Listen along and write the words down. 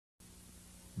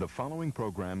The following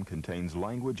program contains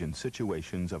language and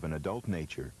situations of an adult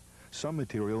nature. Some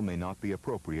material may not be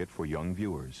appropriate for young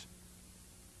viewers.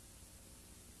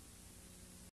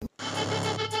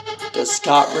 The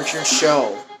Scott Richards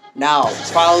Show now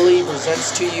proudly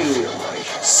presents to you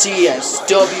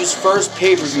CSW's first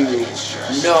pay-per-view,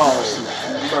 No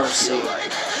Mercy.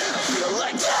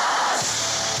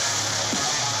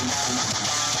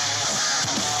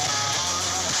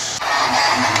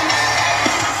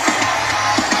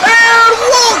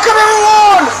 Welcome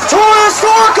everyone to an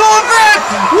historical event!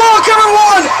 Welcome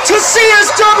everyone to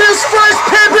CSW's first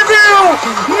pay-per-view!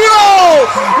 No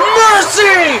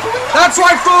Mercy! That's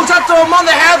right folks, after a month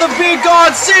and a half of being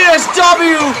gone,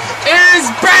 CSW is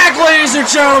back, ladies and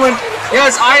gentlemen!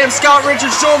 Yes, I am Scott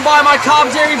Richards, joined by my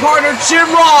commentary partner Jim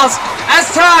Ross.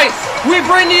 As tonight, we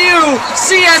bring to you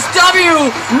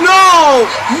CSW No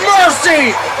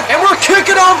Mercy! And we're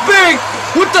kicking off big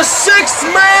with the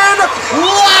 6-man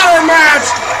ladder match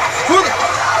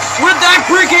with that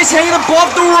briefcase hanging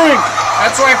above the ring.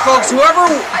 That's right, folks. Whoever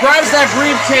grabs that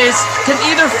briefcase can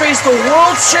either face the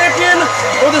World Champion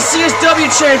or the CSW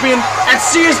Champion at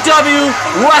CSW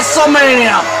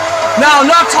WrestleMania. Now,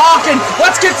 not talking.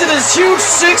 Let's get to this huge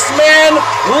 6-man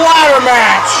ladder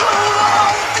match.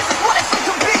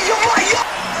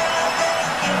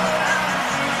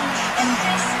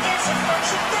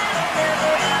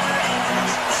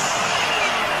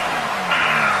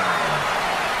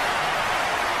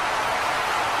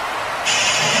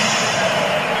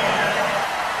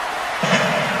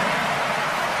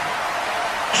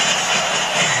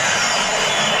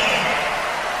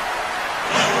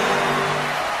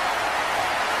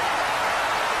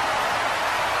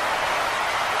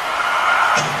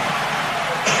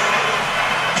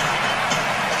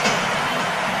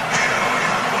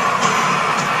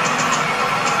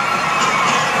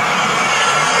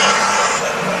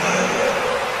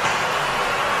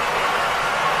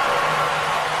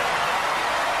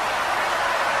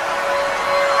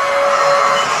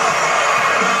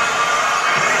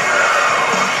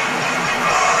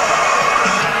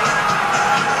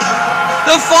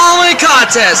 The following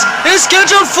contest is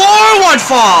scheduled for one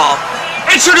fall.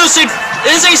 Introducing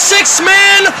is a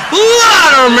 6-man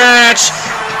ladder match.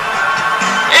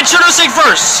 Introducing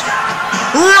first,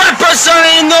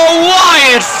 representing the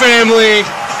Wyatt family,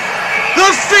 the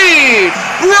Fiend,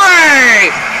 Bray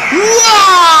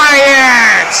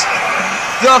Wyatt.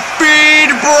 The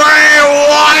Fiend, Bray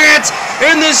Wyatt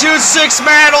in this huge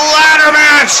 6-man ladder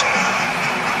match.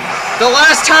 The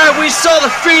last time we saw the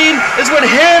Fiend is when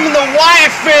him and the Wyatt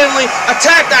family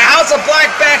attacked the House of Black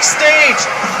backstage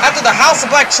after the House of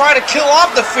Black tried to kill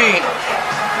off the Fiend.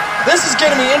 This is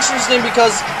going to be interesting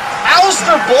because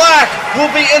Aleister Black will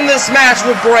be in this match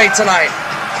with Bray tonight.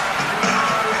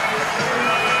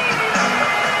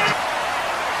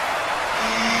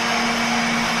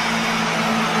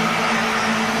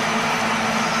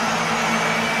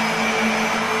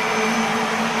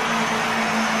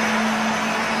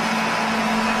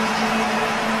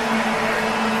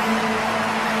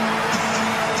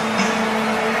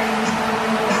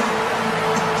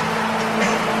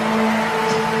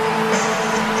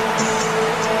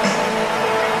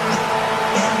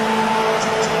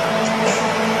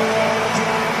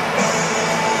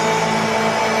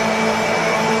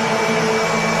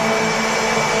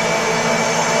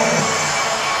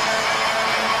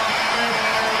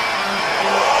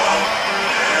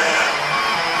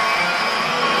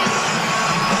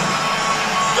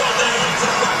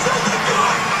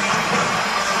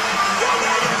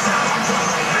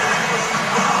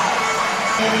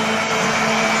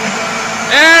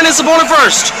 And his opponent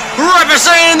first,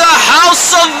 representing the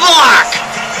House of Black,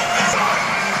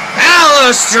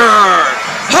 Aleister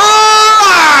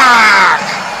Black!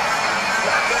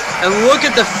 And look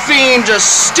at the Fiend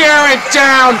just staring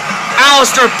down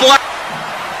Aleister Black.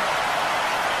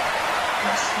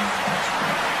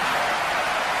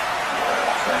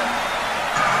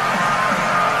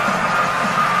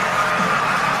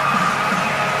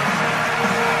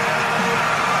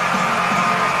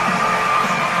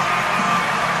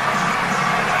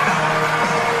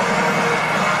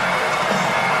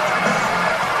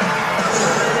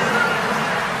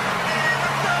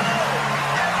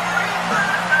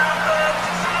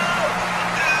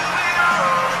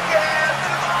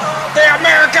 The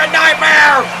American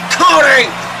Nightmare,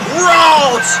 Cody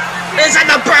Rhodes, is in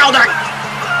the building.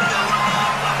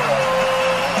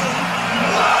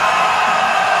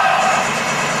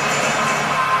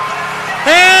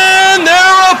 And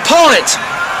their opponent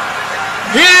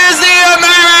is the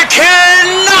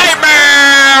American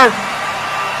Nightmare,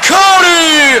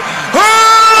 Cody Rhodes.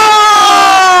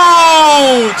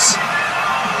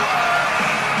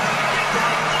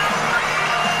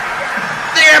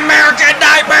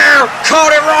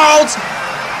 Cody Rhodes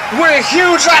with a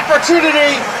huge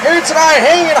opportunity here tonight,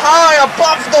 hanging high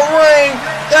above the ring.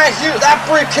 That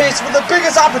briefcase with the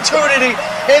biggest opportunity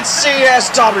in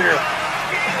CSW.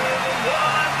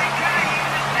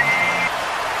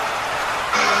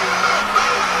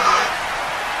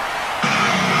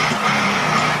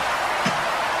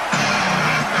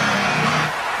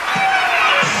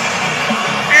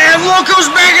 And look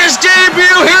who's making his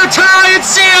debut here tonight in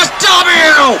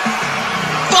CSW!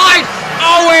 Fight,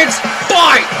 Owens,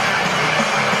 fight!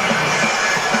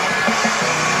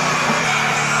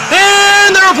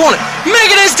 And their opponent,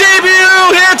 making his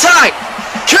debut here tonight,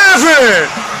 Kevin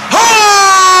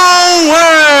Owens!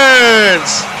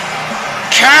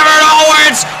 Kevin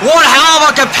Owens, one hell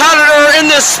of a competitor in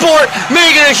this sport,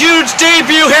 making a huge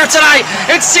debut here tonight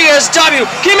in CSW.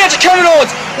 Can you imagine Kevin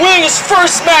Owens winning his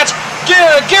first match, getting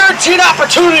a guaranteed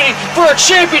opportunity for a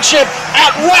championship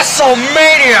at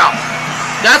WrestleMania?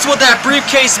 That's what that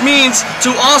briefcase means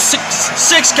to all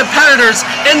six competitors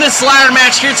in this ladder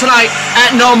match here tonight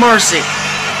at No Mercy.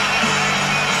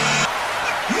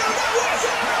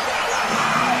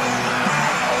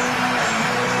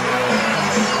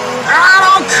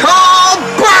 Adam Cole,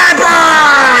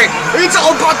 baby! It's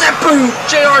all about that boom.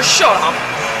 JR, shut up.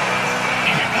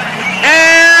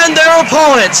 And their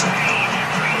opponent,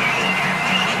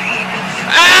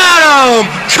 Adam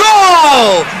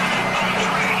Cole!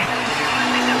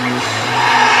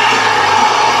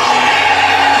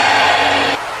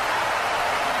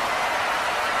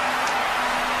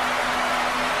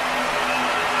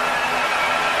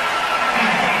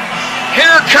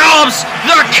 Here comes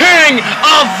the king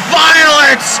of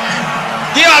violence,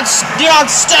 the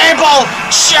unstable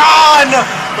Jon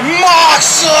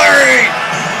Moxley!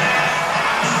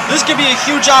 This could be a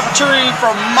huge opportunity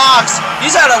for Mox.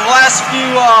 He's had a last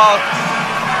few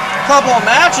couple of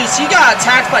matches. He got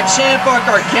attacked by Ciampa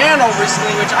Gargano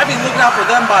recently, which I've been looking out for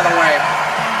them, by the way.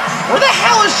 Where the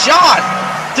hell is John?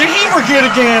 Did he forget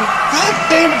again? God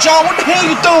damn it, John, what the hell are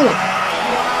you doing?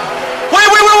 Wait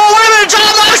a minute,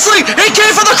 Jon Moxley! He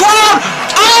came for the crowd!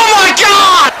 Oh my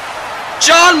God!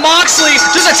 Jon Moxley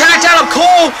just attacked Adam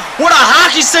Cole with a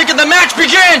hockey stick and the match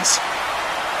begins!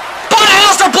 But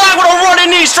Aleister Black with a running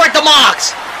knee strike to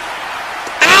Mox!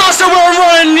 Aleister with a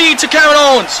running knee to Kevin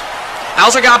Owens!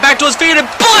 Aleister got back to his feet and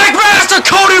Black Master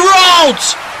Cody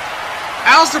Rhodes!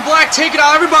 Aleister Black taking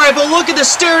out everybody, but look at the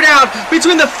stare down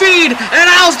between the Fiend and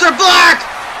Aleister Black!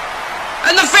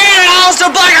 And the Fiend and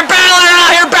Aleister Black are battling out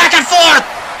here back and forth!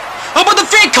 Oh, but the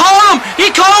Fiend caught him!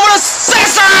 He caught him with a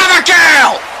Sister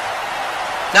Abigail!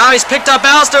 Now he's picked up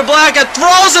Aleister Black and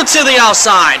throws him to the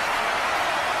outside!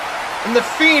 And the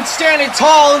Fiend standing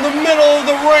tall in the middle of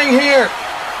the ring here.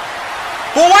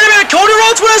 But wait a minute, Cody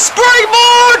Rhodes with a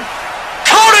springboard!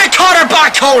 Cody cutter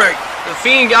by Cody! The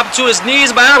Fiend got up to his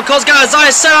knees, but Adam Cole's got his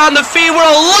eyes set on the Fiend with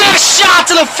a last shot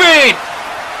to the Fiend!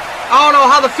 I don't know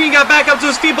how the Fiend got back up to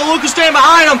his feet, but look who's standing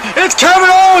behind him. It's Kevin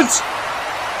Owens!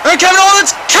 And Kevin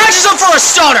Owens catches him for a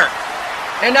stunner!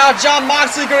 And now Jon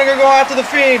Moxley gonna go after the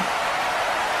Fiend.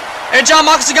 And Jon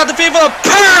Moxley got the Fiend for a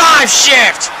paradigm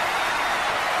shift!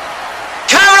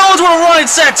 Kevin Owens with a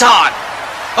running senton!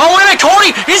 Oh, wait a minute,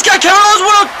 Cody! He's got Kevin Owens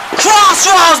with a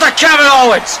crossroads to Kevin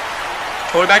Owens!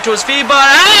 Cody back to his feet, but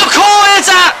Adam Cole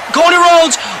hits at Cody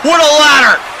Rhodes with a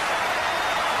ladder!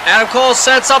 Adam Cole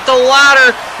sets up the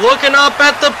ladder, looking up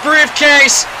at the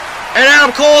briefcase. And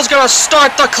Adam Cole's gonna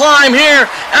start the climb here.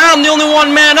 Adam, the only one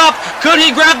man up. Could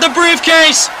he grab the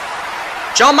briefcase?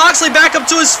 Jon Moxley back up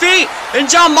to his feet. And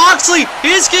Jon Moxley,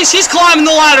 he's climbing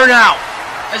the ladder now.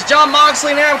 As Jon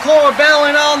Moxley and Adam Cole are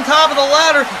battling on top of the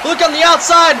ladder, look on the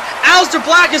outside. Aleister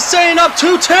Black is setting up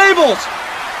 2 tables.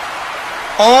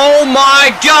 Oh my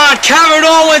God, Kevin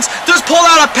Owens just pulled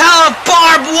out a pallet of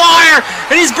barbed wire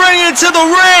and he's bringing it to the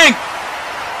ring.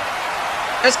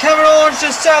 As Kevin Owens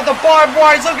just set out the barbed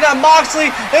wire, he's looking at Moxley,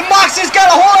 and Moxley's got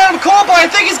a hold of Adam Cole, but I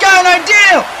think he's got an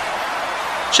idea.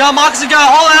 Jon Moxley got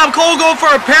a hold of Adam Cole, going for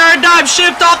a paradigm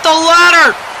shift off the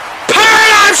ladder.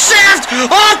 Paradigm shift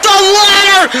off the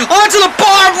ladder onto the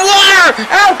barbed wire.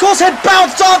 Adam Cole's head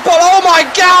bounced off, but oh my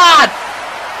God.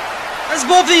 As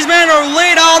both of these men are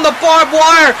laid on the barbed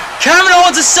wire, Kevin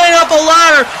Owens is setting up a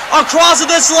ladder across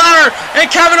this ladder, and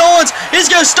Kevin Owens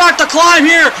is going to start the climb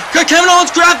here. Kevin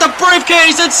Owens grabbed the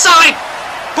briefcase inside.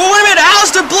 But wait a minute,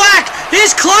 Aleister Black,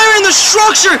 he's climbing the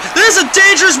structure. This is a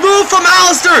dangerous move from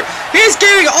Aleister. He's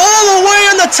getting all the way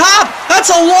on the top.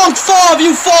 That's a long fall if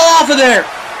you fall off of there.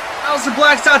 Aleister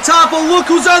Black's on top, but look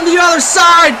who's on the other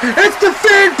side. It's the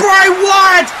Fiend, Bray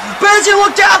Wyatt. But as you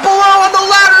look down below on the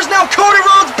ladders, now Cody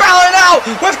Rhodes battling out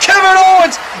with Kevin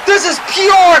Owens. This is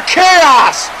pure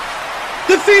chaos.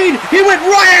 The Fiend, he went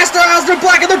right after Aleister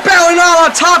Black, and they're battling all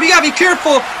on top. You gotta be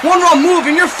careful. One wrong move,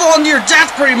 and you're falling to your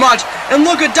death pretty much. And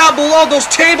look at down below, those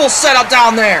tables set up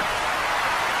down there.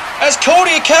 As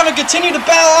Cody and Kevin continue to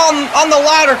battle on the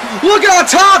ladder, look at on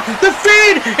top, the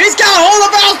Fiend, he's got a hold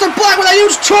of Aleister Black with a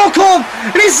huge chokehold,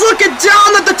 and he's looking down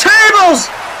at the tables.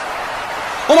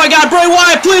 Oh my God, Bray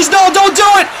Wyatt, please, no, don't do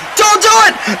it! Don't do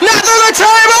it! Not through the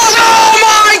tables! Oh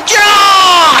my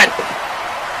God!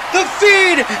 The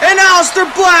Fiend and Aleister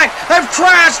Black have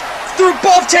crashed through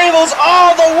both tables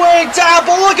all the way down.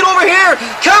 But look at over here.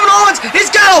 Kevin Owens,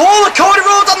 he's got a hold of Cody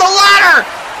Rhodes on the ladder.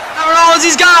 Kevin Owens,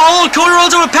 he's got a hold of Cody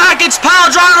Rhodes with a package pile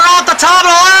driver off the top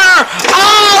of the ladder.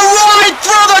 Oh, right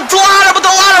through the ladder, but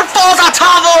the ladder falls on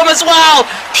top of him as well.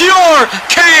 Pure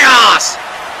chaos.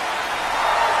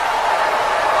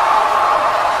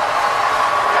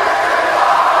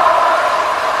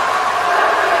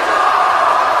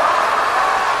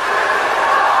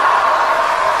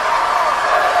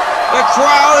 The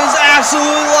crowd is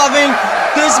absolutely loving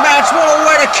this match. What a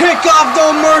way to kick off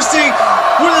No Mercy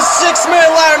with a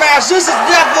 6-minute ladder match. This is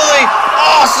definitely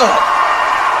awesome.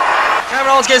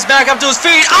 Kevin Owens gets back up to his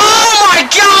feet. Oh my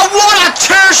God, what a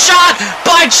chair shot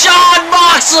by Jon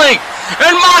Moxley.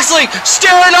 And Moxley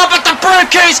staring up at the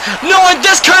briefcase, knowing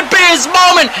this could be his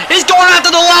moment. He's going after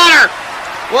the ladder.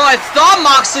 Well, I thought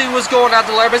Moxley was going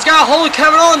after the ladder, but he's got a hold of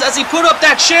Kevin Owens as he put up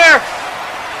that chair.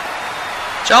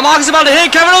 Jon Moxley's about to hit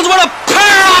Kevin Owens with a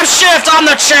power shift on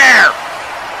the chair.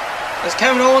 As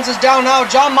Kevin Owens is down now,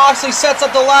 Jon Moxley sets up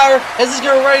the ladder as he's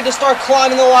getting ready to start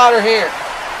climbing the ladder here.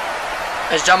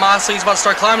 As Jon Moxley's about to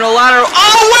start climbing the ladder.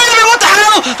 Oh, wait a minute, what the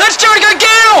hell? That's Jerry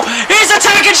Gargano. He's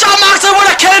attacking Jon Moxley with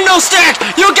a kendo stick.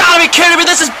 You gotta be kidding me,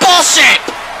 this is bullshit.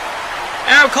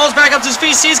 Adam Cole's back up to his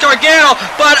feet, sees Gargano,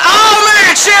 but oh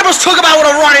man, Ciampa took him out with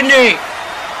a running knee.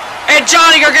 And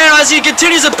Johnny Gargano, as he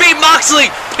continues to beat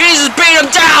Moxley, he's just beating him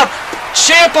down.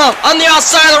 Ciampa on the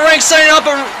outside of the ring, setting up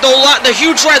the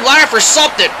huge red ladder for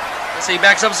something. As he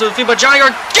backs up to the feet, but Johnny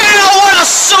Gargano, what a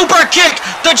super kick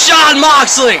to Jon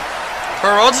Moxley.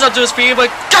 Rhodes is up to his feet,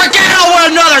 but Gargano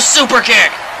with another super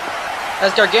kick.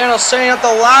 As Gargano's setting up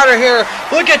the ladder here,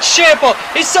 look at Ciampa.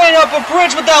 He's setting up a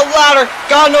bridge with that ladder.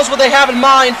 God knows what they have in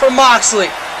mind for Moxley.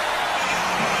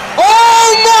 Oh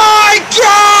my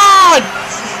God!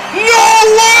 No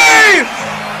way!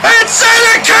 It's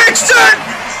Eddie Kingston!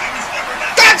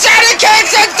 That's Eddie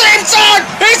Kingston's theme song!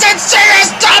 He's in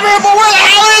CSW, but where the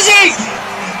hell is he?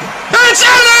 It's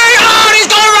Eddie! Oh, and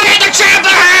he's going right at the Ciampa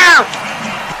here!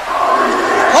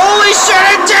 Holy shit,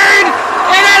 indeed!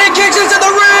 And Eddie Kingston's in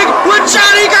the ring with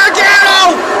Johnny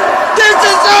Gargano! This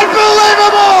is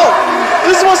unbelievable!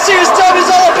 This is what CSW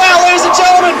is all about, ladies and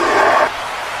gentlemen!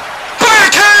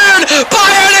 Backhand by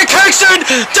Eddie Kingston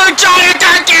to Johnny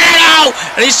Gargano!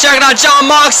 And he's checking out Jon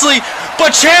Moxley,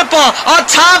 but Ciampa on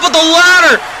top of the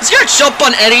ladder. Is he gonna jump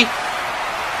on Eddie?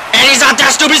 Eddie's not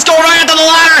that stupid, he's going right into the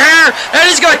ladder here! And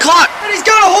he's gonna clock! And he's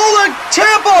got a hold of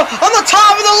Ciampa on the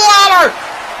top of the ladder!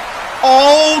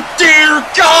 Oh dear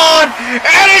God!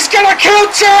 Eddie's gonna kill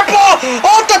Ciampa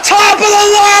off the top of the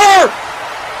ladder!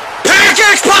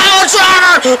 Pancake pile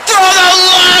driver through the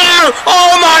ladder!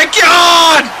 Oh my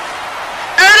God!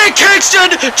 Eddie Kingston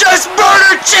just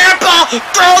murdered Ciampa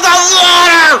through the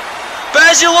ladder! But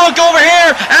as you look over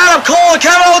here, Adam Cole and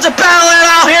Kevin Owens are battling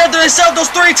out here. They set up those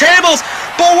 3 tables.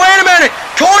 But wait a minute,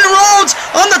 Cody Rhodes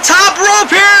on the top rope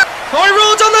here. Cody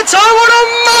Rhodes on the top with a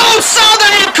moonsault to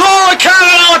Adam Cole and Kevin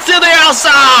Owens to the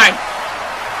outside.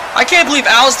 I can't believe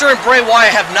Aleister and Bray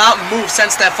Wyatt have not moved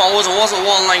since that fall. It was a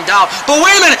wall laying down. But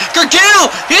wait a minute, Gargano,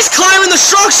 he's climbing the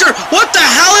structure. What the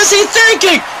hell is he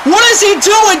thinking? What is he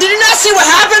doing? Did you not see what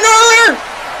happened earlier?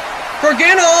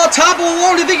 Gargano on top of the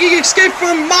wall. Do you think he can escape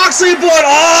from Moxley? But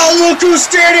oh, look who's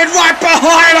standing right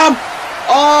behind him.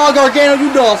 Oh, Gargano,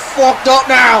 you done fucked up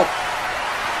now.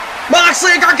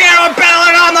 Moxley and Gargano are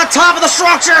battling on the top of the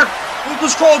structure.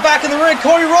 Lucas crawls back in the ring,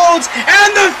 Cody Rhodes, and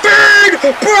the Fiend,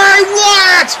 Bray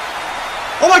Wyatt!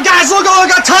 Oh my guys, look on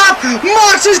top!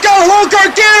 Moxley's got a hold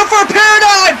Gargano for a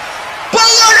paradigm! But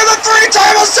look at the 3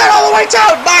 tables set all the way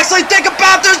down! Moxley, think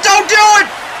about this, don't do it!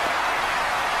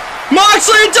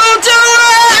 Moxley, don't do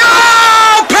it!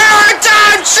 Oh!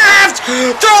 Paradigm shift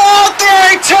through all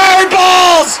 3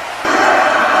 tables!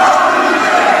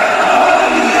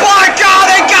 By God,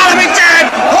 they gotta be dead!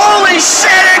 Holy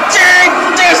shit, indeed!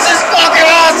 This is fucking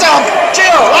awesome!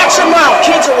 Jill, watch your mouth.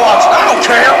 Kids are watching. I don't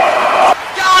care.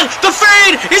 God, the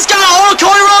Fiend! He's got a hold of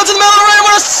Cody Rhodes in the middle of the ring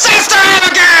with a Sister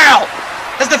Abigail!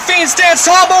 As the Fiend stands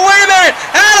tall, but wait a minute!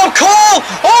 Adam Cole!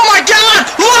 Oh my God!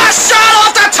 Last shot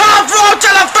off the top rope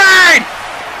to the Fiend!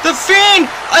 The Fiend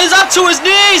is up to his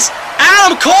knees.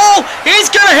 Adam Cole, he's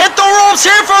gonna hit the ropes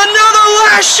here for another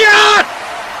last shot.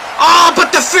 Oh, but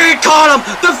the Fiend caught him.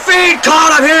 The Fiend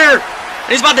caught him here. And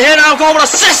he's about to hit Adam Cole with a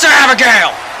Sister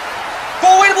Abigail.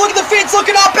 But wait, look at the Fiend's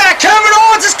looking up back. Kevin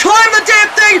Owens is climbing the damn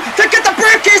thing to get the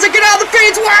briefcase and get out of the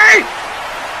Fiend's way.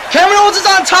 Kevin Owens is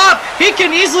on top. He can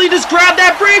easily just grab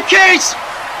that briefcase.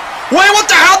 Wait, what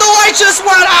the hell? The light just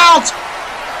went out.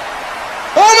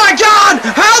 Oh my God!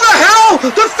 How the hell?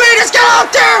 The Fiend has got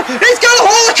out there. He's got a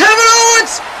hold of Kevin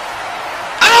Owens.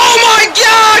 Oh my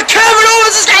God! Kevin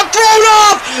Owens just got thrown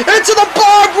off into the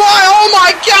barbed wire. Oh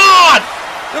my God!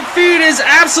 The Fiend is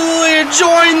absolutely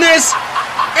enjoying this.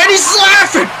 And he's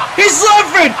laughing! He's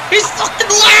laughing! He's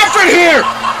fucking laughing here!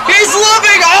 He's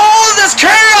loving all of this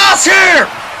chaos here!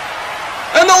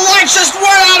 And the lights just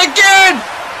went out again!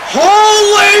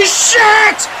 Holy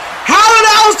shit! How did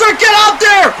Aleister get out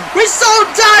there? We saw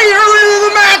him die earlier in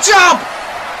the matchup!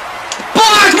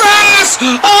 Black Mass!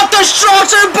 Off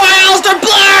destruction by Aleister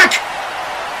Black!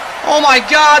 Oh my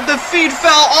God, the Fiend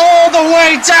fell all the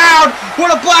way down!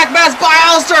 What a Black Mass by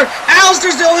Aleister!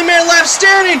 Aleister's the only man left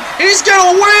standing! He's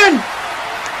gonna win!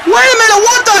 Wait a minute,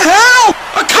 what the hell?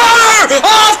 A cutter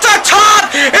off the top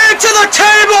into the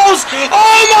tables!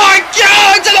 Oh my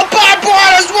God, into the barbed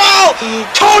wire as well!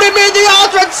 Cody made the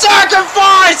ultimate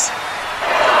sacrifice!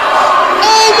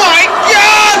 Oh my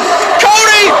God!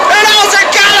 Cody and Aleister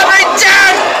gotta be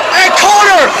dead! And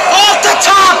Connor off the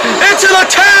top into the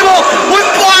table with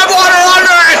barbed wire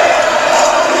under it!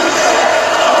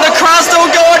 The crowd's still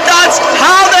going nuts!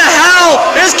 How the hell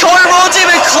is Cody Rhodes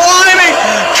even climbing?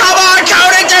 Come on,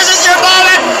 Cody! This is your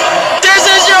moment! This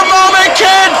is your moment,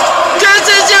 kid! This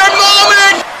is your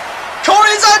moment!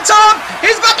 Cody's on top!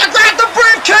 He's about to grab the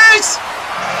briefcase!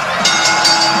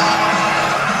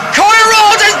 Cody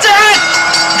Rhodes is dead!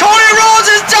 Cody Rhodes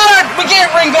is dead! We get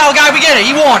it, ring bell guy, we get it,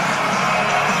 he won!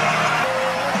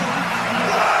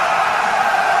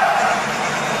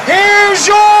 Here's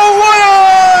your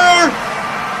winner!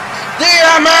 The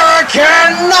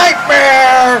American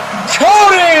Nightmare,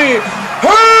 Cody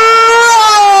Rhodes!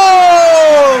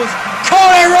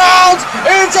 Cody Rhodes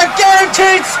is a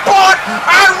guaranteed spot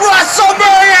at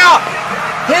WrestleMania!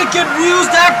 He can use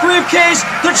that briefcase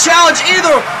to challenge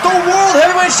either the World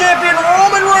Heavyweight Champion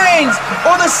Roman Reigns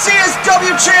or the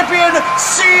CSW Champion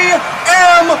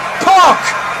CM Punk!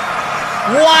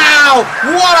 Wow!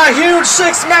 What a huge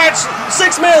six-man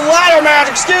ladder match,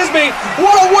 excuse me!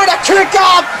 What a way to kick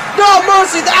off No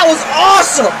Mercy! That was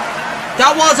awesome!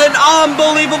 That was an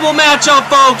unbelievable matchup,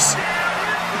 folks!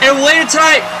 And later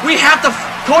tonight,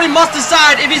 Cody must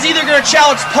decide if he's either going to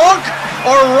challenge Punk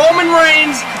or Roman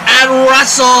Reigns at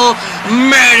WrestleMania!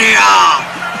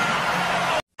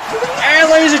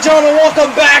 And ladies and gentlemen, welcome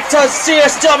back to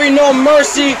CSW No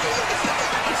Mercy.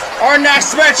 Our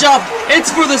next matchup,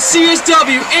 it's for the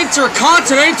CSW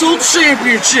Intercontinental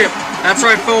Championship. That's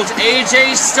right, folks.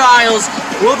 AJ Styles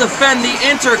will defend the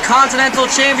Intercontinental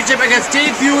Championship against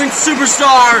debuting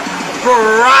superstar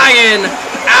Bryan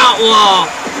Outlaw.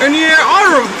 And yeah,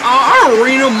 our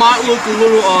arena might look a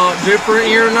little different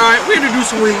here tonight. We had to do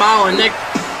some remodeling.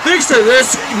 Thanks to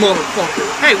this motherfucker.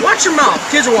 Hey, watch your mouth.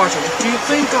 Kids are watching. Do you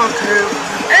think I can?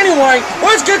 Anyway,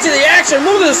 let's get to the action.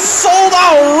 Look at this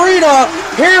sold-out arena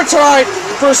here tonight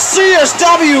for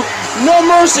CSW No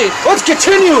Mercy. Let's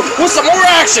continue with some more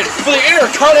action for the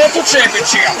Intercontinental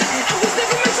Championship.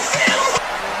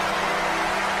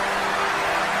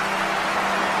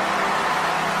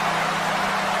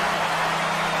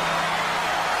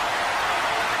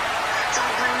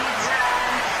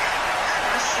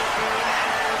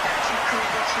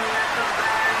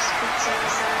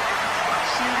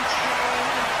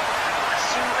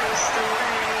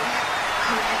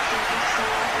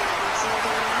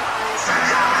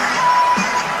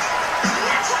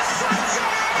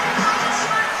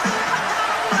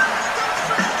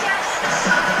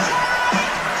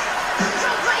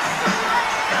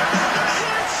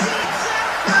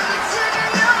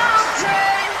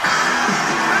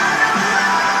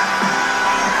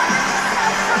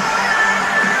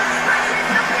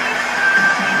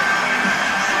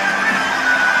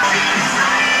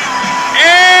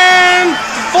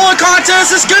 Contest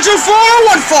is scheduled for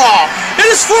one fall. It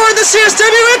is for the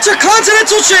CSW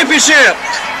Intercontinental Championship.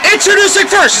 Introducing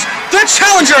first, the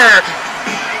challenger,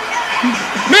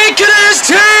 making his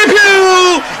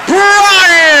debut,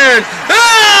 Bryan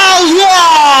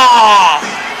Outlaw.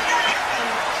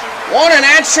 What an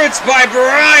entrance by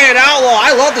Bryan Outlaw.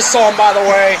 I love this song, by the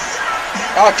way.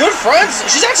 Good friends.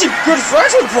 She's actually good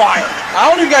friends with Bryan. I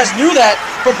don't know if you guys knew that.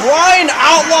 But Bryan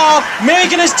Outlaw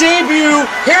making his debut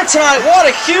here tonight. What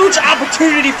a huge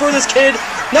opportunity for this kid.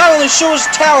 Not only show his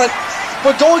talent,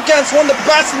 but go against one of the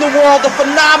best in the world, the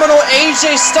phenomenal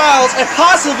AJ Styles, and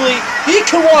possibly he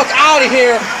could walk out of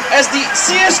here as the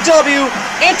CSW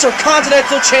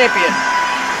Intercontinental Champion.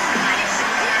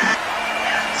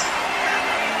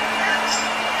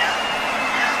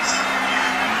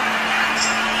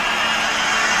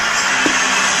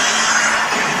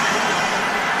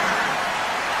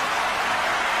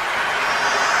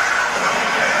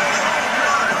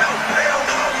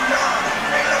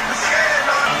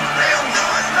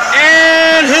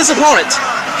 His opponent,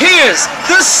 he is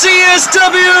the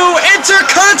CSW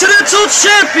Intercontinental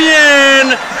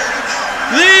Champion,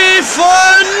 the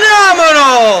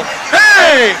phenomenal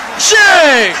AJ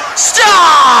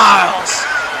Styles!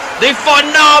 The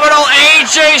phenomenal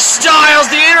AJ Styles,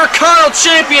 the Intercontinental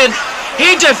Champion.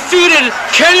 He defeated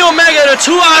Kenny Omega in a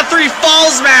 2-out-of-3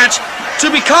 falls match to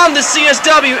become the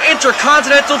CSW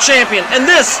Intercontinental Champion. And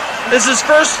this is his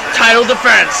first title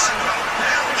defense.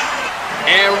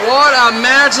 And what a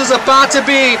match is about to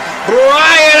be.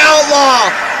 Brian Outlaw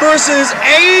versus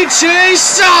AJ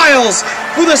Styles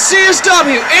for the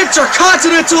CSW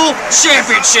Intercontinental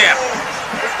Championship.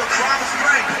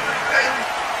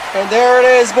 And there it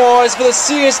is, boys, for the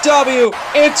CSW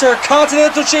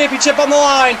Intercontinental Championship on the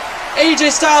line.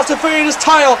 AJ Styles defending his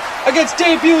title against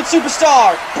debuted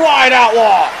superstar Brian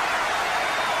Outlaw.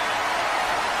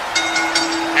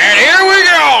 And here we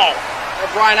go.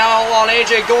 Brian Outlaw and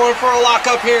AJ going for a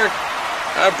lockup here.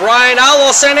 Brian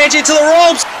Outlaw sending AJ to the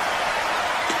ropes.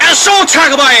 And a shoulder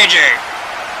tackle by AJ.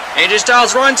 AJ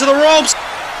Styles running to the ropes.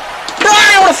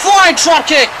 Brian with a flying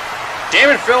drop kick.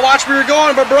 Damn it, Phil, watch where you're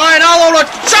going. But Brian Outlaw with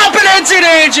a jumping into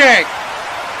AJ.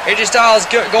 AJ Styles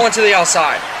going to the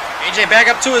outside. AJ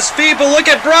back up to his feet, but look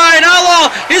at Brian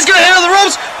Outlaw. He's going to hit the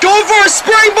ropes. Going for a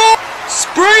springboard.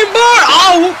 Springboard.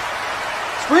 Oh.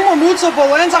 Springboard moves up,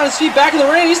 but lands on his feet back in the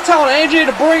ring. He's telling AJ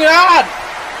to bring it on.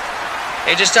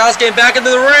 AJ Styles getting back into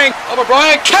the ring. Oh, but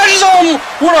Brian catches him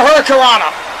with a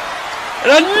hurricanrana.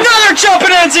 And another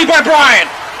jumping NZ by Brian.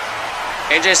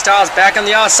 AJ Styles back on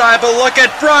the outside, but look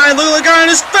at Brian. Look at the guy in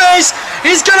his face.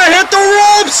 He's going to hit the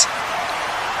ropes.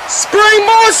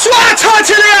 Springboard swanton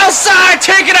to the outside,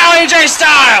 taking out AJ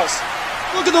Styles.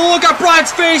 Look at the look on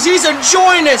Brian's face. He's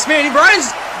enjoying this, man.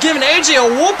 Brian's giving AJ a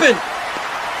whooping.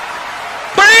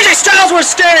 But AJ Styles with a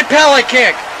standing pellet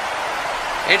kick.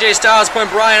 AJ Styles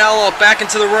putting Brian Outlaw back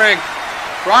into the ring.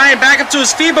 Brian back up to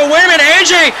his feet, but wait a minute,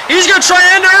 AJ, he's going to try to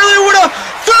end early with a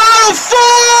fatal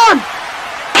form!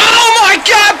 Oh my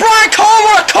God, Brian Cole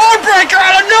with a code breaker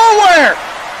out of nowhere!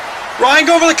 Brian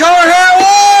go for the cover here,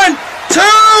 1,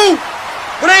 2!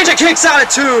 But AJ kicks out at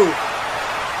 2.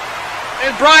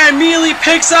 And Brian immediately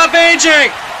picks up AJ.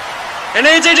 And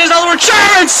AJ does another one,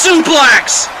 German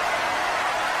suplex!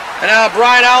 And now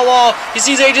Brian Outlaw, he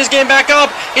sees AJ's getting back up.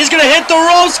 He's going to hit the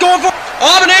ropes, going for...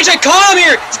 Oh, but AJ caught him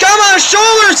here. He's got him on his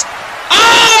shoulders.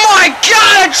 Oh, my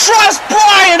God, I trust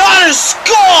Brian on his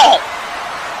skull.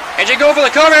 AJ go for the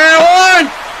cover here. 1,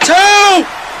 2.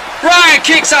 Brian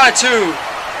kicks out at 2.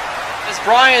 As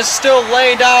Brian is still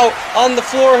laid out on the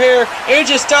floor here.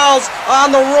 AJ Styles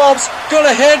on the ropes. Going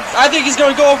to hit. I think he's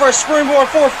going to go for a springboard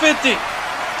 450.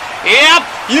 Yep,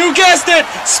 you guessed it.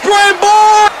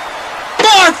 Springboard.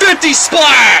 450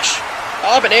 splash!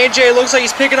 Oh, but AJ looks like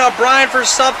he's picking up Brian for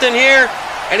something here.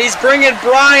 And he's bringing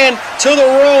Brian to the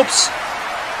ropes.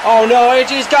 Oh no,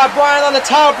 AJ's got Brian on the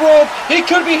top rope. He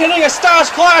could be hitting a Styles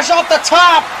Clash off the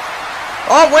top.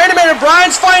 Oh, wait a minute,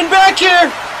 Brian's fighting back here.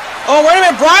 Oh, wait a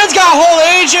minute, Brian's got a hold of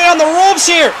AJ on the ropes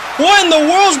here. What in the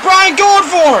world's Brian going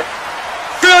for?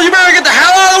 Phil, you better get the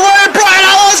hell out of the way. Brian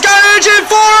Outlaws got AJ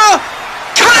for a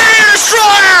Canadian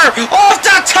Destroyer off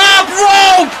the top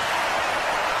rope.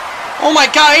 Oh my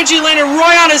God, AJ landed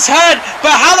right on his head.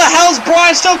 But how the hell is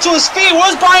Brian still to his feet?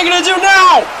 What is Brian going to do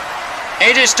now?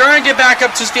 AJ's starting to get back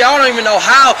up to his feet. I don't even know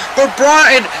how. But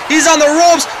Brian, he's on the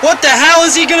ropes. What the hell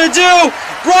is he going to do?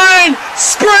 Brian,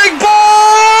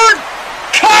 springboard!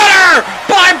 Cutter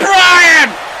by Brian!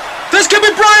 This could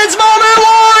be Brian's moment.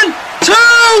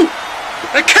 1,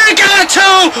 2! A kick out of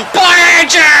 2 by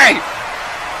AJ!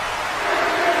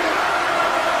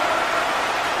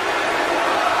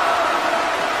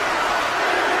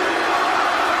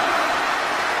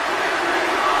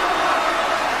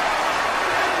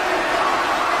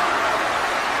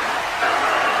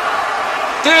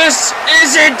 This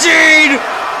is indeed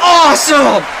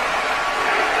awesome!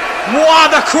 Wow,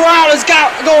 the crowd is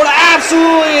going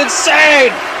absolutely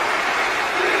insane!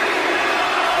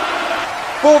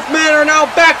 Both men are now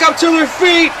back up to their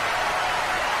feet.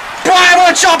 Brian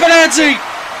with a jumping Nancy!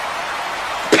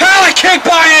 Pellet kick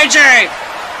by AJ!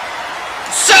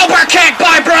 Super kick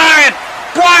by Brian!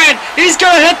 Brian, he's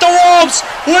gonna hit the ropes!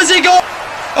 What is he going?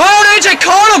 Oh, and AJ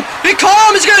caught him! He caught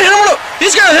him! He's gonna hit him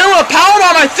with a power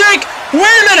bomb, I think! Wait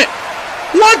a minute!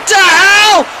 What the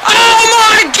hell? Oh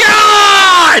my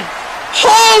god!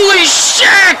 Holy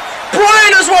shit!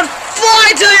 Brian just went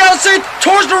flying to the outside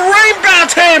towards the ring bell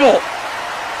table!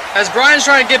 As Brian's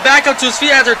trying to get back up to his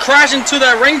feet after crashing to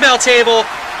that ring bell table,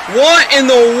 what in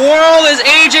the world is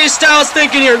AJ Styles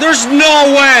thinking here? There's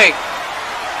no way!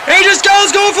 AJ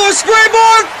Styles going for a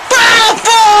springboard! Foul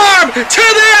form! To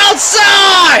the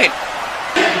outside!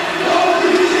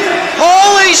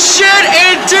 Holy shit,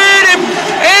 it did!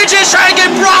 AJ's trying to get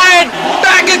Brian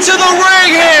back into the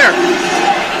ring here!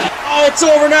 Oh, it's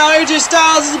over now. AJ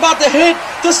Styles is about to hit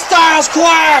the Styles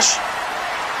Clash!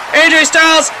 AJ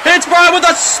Styles hits Brian with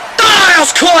a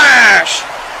Styles Clash!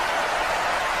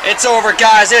 It's over,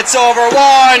 guys. It's over. 1, 2.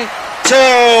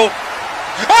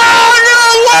 Oh, no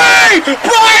way!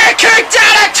 Brian kicked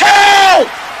out at 2!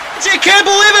 You can't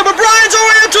believe it, but Brian's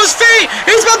already up to his feet!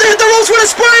 He's about to hit the ropes with a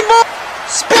springboard!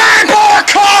 Springboard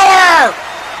collar!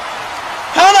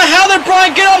 How the hell did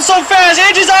Brian get up so fast?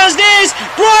 AJ's on his knees!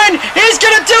 Brian, he's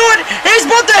gonna do it! He's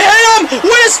about to hit him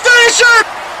with his finisher!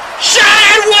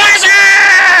 Giant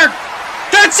Wizard!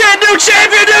 That's it! New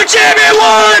champion! New champion!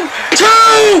 1,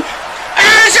 2!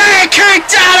 AJ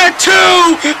kicked out at 2!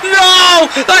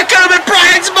 No! That could have been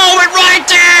Brian's moment right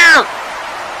there!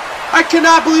 I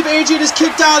cannot believe AJ just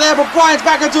kicked out of there, but Brian's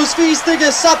back up to his feet. He's thinking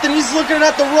of something. He's looking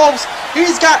at the ropes.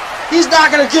 He's not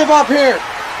gonna give up here.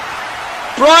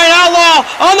 Brian Outlaw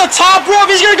on the top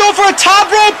rope. He's gonna go for a top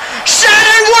rope.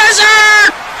 Giant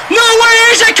Wizard! No way!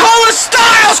 AJ called a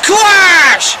Styles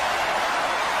Clash!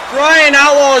 Brian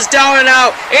Outlaw is down and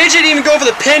out. AJ didn't even go for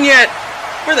the pin yet.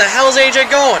 Where the hell is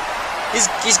AJ going?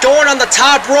 He's going on the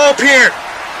top rope here.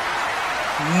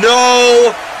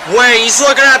 No way. He's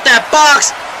looking at that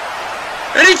box.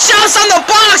 And he jumps on the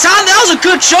box. That was a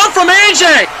good jump from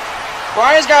AJ.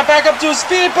 Brian's got back up to his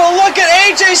feet, but look at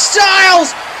AJ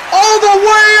Styles all the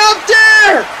way up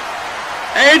there.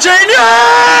 AJ, no!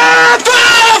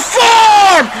 Foul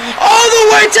form! All the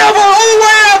way down, all the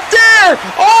way up there.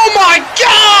 Oh my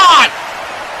God!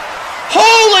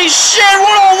 Holy shit,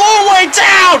 what a long way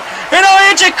down! And now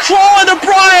AJ crawling to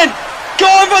Brian,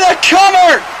 going for the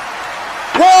cover.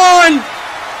 1,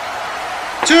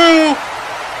 2,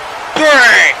 3.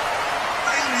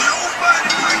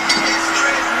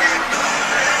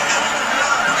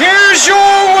 Here's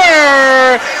your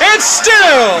winner. It's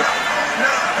still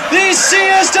the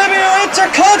CSW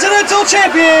Intercontinental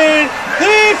Champion,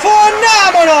 the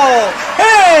phenomenal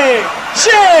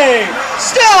AJ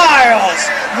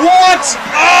Styles. What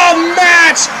a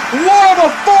match! What a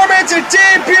performance and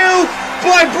debut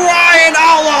by Brian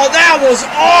Outlaw. That was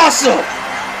awesome.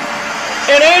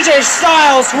 And AJ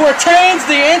Styles retains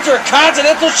the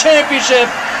Intercontinental Championship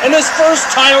in his first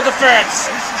title defense.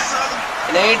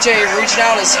 And AJ reaching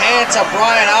out his hand to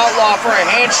Brian Outlaw for a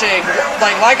handshake.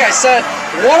 Like I said,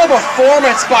 what a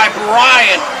performance by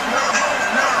Brian.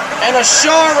 And a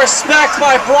show of respect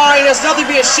by Brian. There's nothing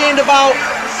to be ashamed about.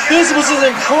 This was an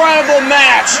incredible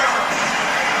match.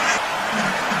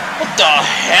 What the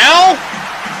hell?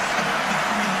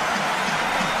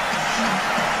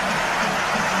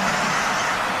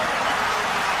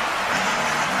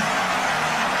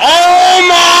 Oh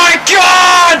my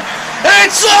God!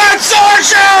 It's Lance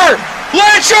Archer!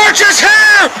 Lance Archer's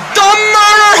here! The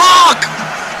Murder Hawk!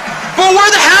 But where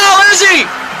the hell is he?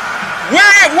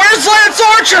 Where's Lance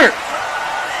Archer?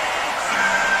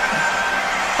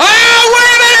 Oh, wait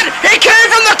a minute! He came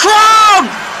from the crowd!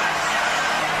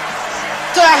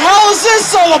 What the hell is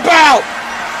this all about?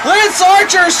 Lance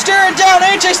Archer is staring down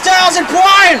AJ Styles and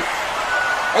Brian!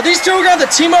 Are these two going to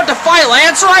team up to fight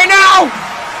Lance right now?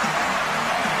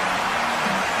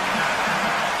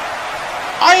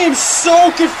 I am so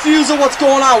confused on what's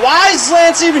going on. Why is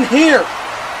Lance even here?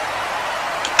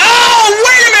 Oh,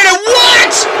 wait a minute,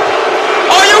 what?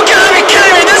 Oh, you gotta be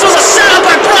kidding me. This was a setup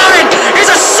by Brian. He's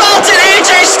assaulted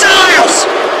AJ Styles.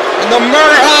 And the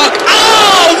Murder Hawk.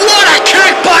 Oh, what a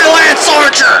kick by Lance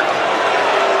Archer.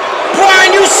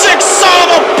 Brian, you sick son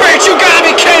of a bitch. You gotta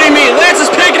be kidding me. Lance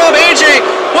is picking up AJ.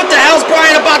 What the hell's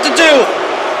Brian about to do?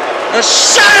 A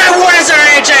Giant Wizard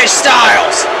AJ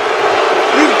Styles.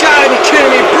 You gotta be kidding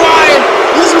me, Brian!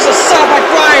 This was a setup by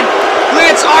Brian,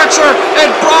 Lance Archer, and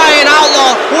Brian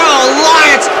Outlaw. What an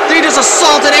alliance! They just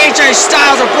assaulted AJ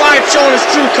Styles, and Brian showing his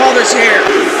true colors here.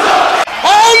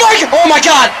 Oh my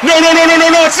God! No,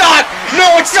 it's not!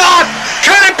 No, it's not!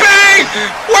 Can it be?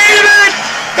 Wait a minute!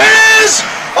 It is!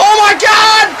 Oh my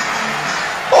God!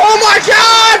 Oh my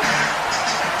God!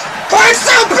 It's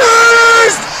the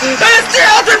Beast! It's the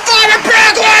Ultimate Fighter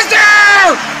Brock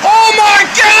Lesnar! Oh my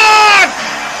God!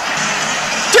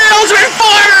 The Ultimate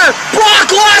Fighter!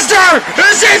 Brock Lesnar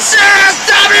is in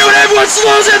CSW and everyone's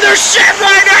losing their shit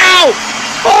right now!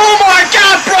 Oh my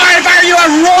god, Brian, you have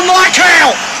run like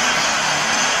hell!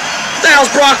 What the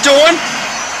hell's Brock doing?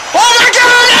 Oh my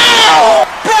god, no!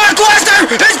 Brock Lesnar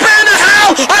is been to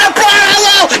hell on a Brian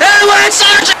Hello and Lance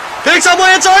Archer! Picks up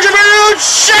Lance Archer for a huge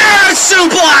Sharon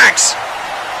suplex!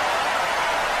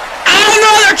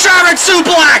 Another German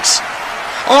suplex!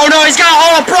 Oh no, he's got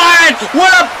hold of Brian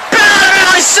with a Battle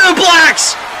Alley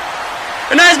suplex!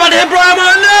 And now he's about to hit Brian with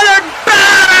another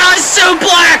Battle Alley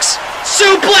suplex!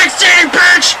 Suplex team,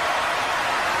 bitch!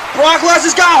 Brock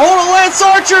Lesnar's got hold of Lance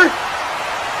Archer!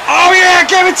 Oh yeah,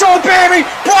 give it to him, baby!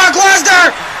 Brock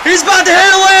Lesnar! He's about to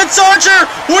hit Lance Archer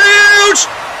with a huge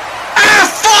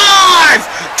F5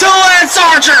 to Lance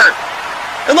Archer!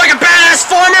 And like a badass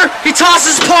farmer, he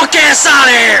tosses punk ass out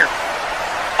of here!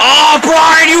 Oh,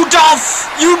 Brian, you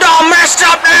done messed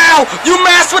up now! You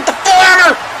messed with the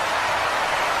farmer!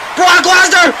 Brock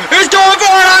Lesnar is going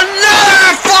for another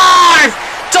F5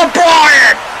 to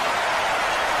Brian!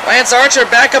 Lance Archer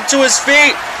back up to his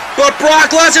feet, but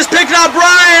Brock Lesnar's picking up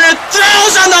Brian and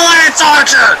throws on the Lance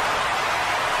Archer!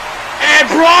 And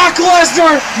Brock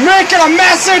Lesnar making a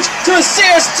message to the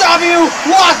CSW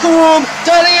locker room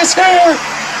that he is here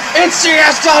in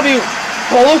CSW.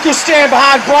 But look who's standing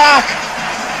behind Brock.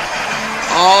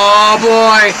 Oh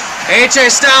boy,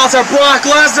 AJ Styles and Brock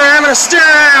Lesnar having a stare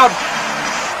down.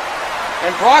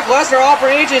 And Brock Lesnar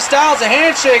offering AJ Styles a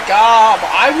handshake.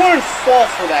 I wouldn't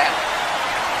fall for that.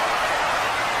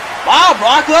 Wow,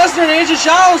 Brock Lesnar and AJ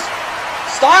Styles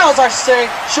are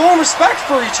saying, showing respect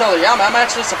for each other. Yeah, I'm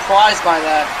actually surprised by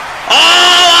that.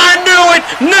 Oh, I knew it!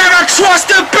 Never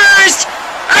trust the beast!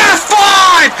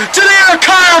 F5 to the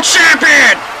Intercontinental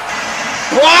Champion!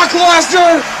 Brock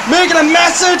Lesnar making a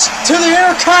message to the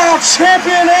Intercontinental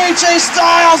Champion AJ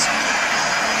Styles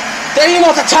that he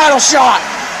wants a title shot.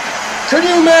 Can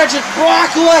you imagine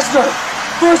Brock Lesnar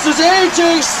versus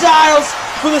AJ Styles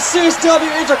for the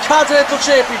CSW Intercontinental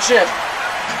Championship?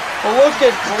 But look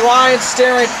at Brian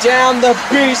staring down the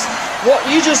beast. What,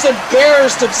 he just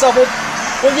embarrassed himself.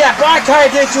 Well, yeah, Brian kind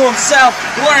of did to himself.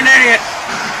 What an idiot.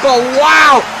 But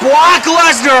wow, Brock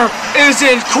Lesnar is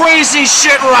in crazy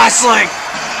shit wrestling.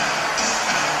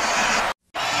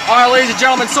 Alright, ladies and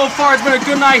gentlemen, so far it's been a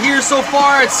good night here so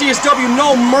far at CSW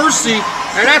No Mercy.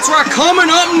 And that's right,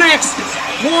 coming up next,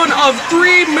 one of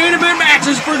 3 main event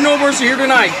matches for No Mercy here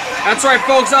tonight. That's right,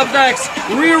 folks, up next,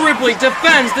 Rhea Ripley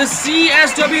defends the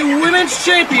CSW Women's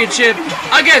Championship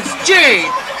against Jade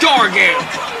Cargill.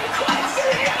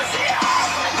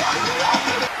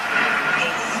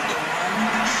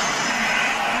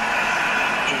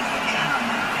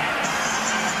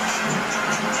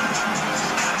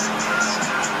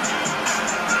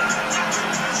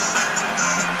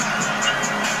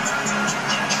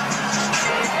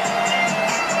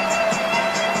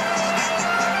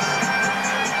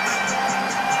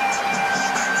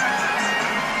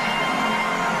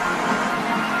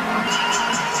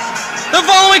 The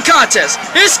following contest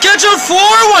is scheduled for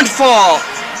one fall.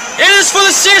 It is for the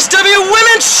CSW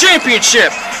Women's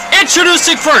Championship.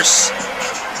 Introducing first,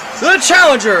 the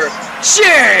challenger,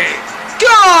 Jade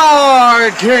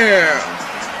Cargill.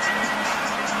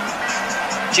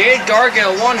 Jade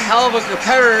Cargill, one hell of a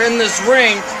competitor in this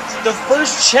ring. The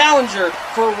first challenger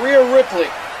for Rhea Ripley.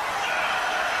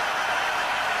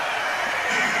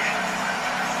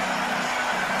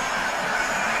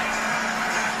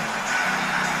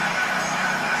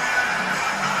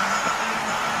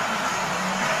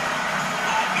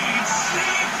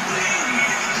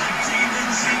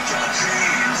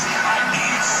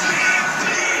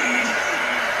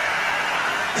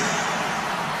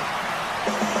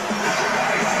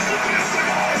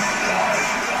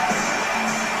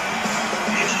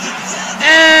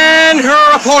 And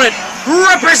her opponent,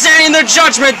 representing the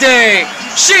Judgment Day,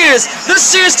 she is the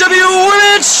CSW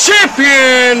Women's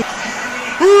Champion,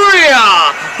 Rhea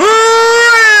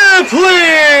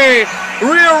Ripley!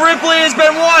 Rhea Ripley has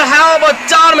been one hell of a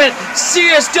dominant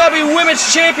CSW Women's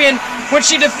Champion when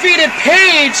she defeated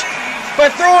Paige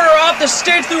by throwing her off the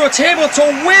stage through a table to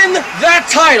win that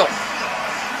title.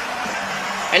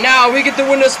 And now we get to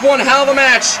witness one hell of a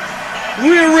match.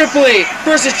 Rhea Ripley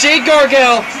versus Jade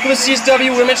Cargill for the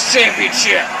CSW Women's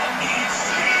Championship.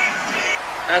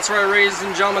 That's right, ladies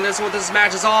and gentlemen, this is what this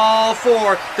match is all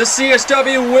for. The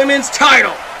CSW Women's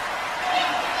title.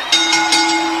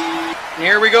 And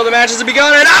here we go, the match has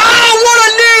begun, and oh, what a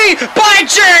knee by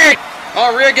Jade!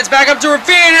 Oh, Rhea gets back up to her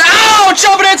feet, and oh,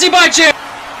 jumping Nancy by Jade!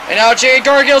 And now Jade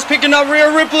Cargill's picking up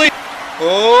Rhea Ripley.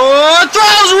 Oh,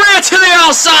 throws Rhea to the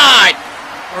outside!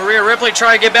 Rhea Ripley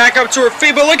trying to get back up to her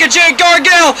feet, but look at Jade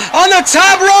Cargill on the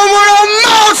top rope with a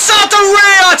moonsault to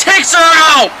Rhea, takes her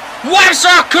out, wipes her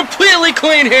out completely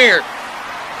clean here.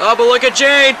 Oh, but look at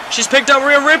Jade, she's picked up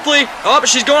Rhea Ripley. Oh,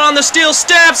 she's going on the steel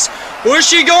steps. What's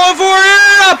she going for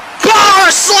here? A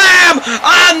power slam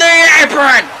on the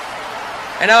apron.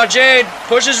 And now Jade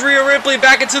pushes Rhea Ripley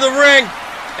back into the ring.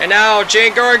 And now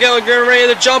Jade Cargill getting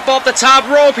ready to jump off the top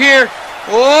rope here.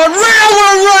 Oh, Rhea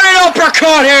with a running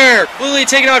uppercut here! Lily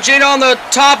taking out Jade on the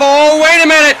top. Oh, wait a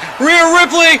minute! Rhea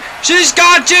Ripley, she's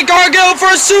got Jade Cargill for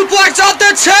a suplex off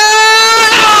the top!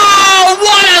 Oh,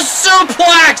 what a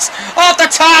suplex! Off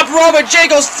the top rope, and Jade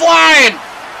goes flying!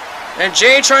 And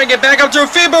Jade trying to get back up to her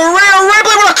feet, but Rhea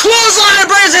Ripley with a clothesline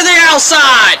brings it to the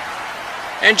outside!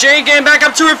 And Jade getting back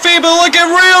up to her feet, but look at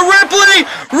Rhea Ripley!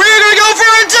 Rhea gonna go for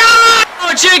a dive!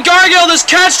 Oh, Jade Cargill just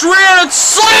catches Rhea and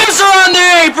slams her on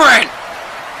the apron!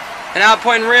 And now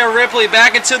putting Rhea Ripley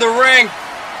back into the ring.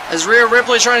 As Rhea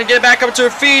Ripley trying to get back up to her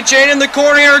feet. Jade in the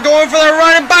corner here going for that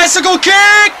running bicycle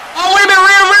kick. Oh, wait a minute.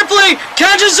 Rhea Ripley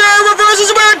catches her,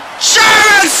 reverses with a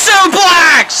German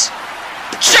suplex.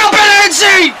 Jumping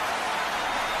NC.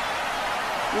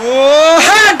 Whoa,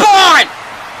 headbutt.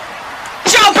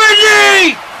 Jumping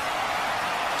knee.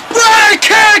 Running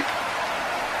kick.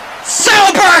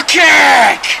 Super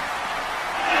kick.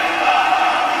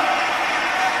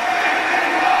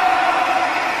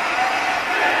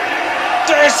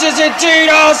 This is indeed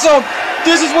awesome!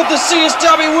 This is what the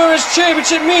CSW Women's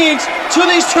Championship means to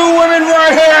these two women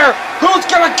right here! Who's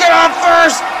gonna get on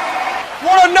first?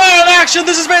 What a night of action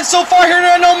this has been so far here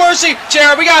at No Mercy!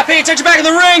 Jared, we gotta pay attention back in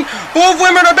the ring! Both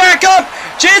women are back up!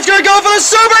 Jade's gonna go for the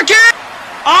super kick!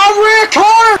 On Rhea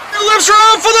corner! Lifts her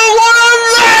up for the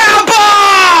one-on-one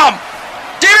bomb!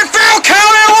 David Farrell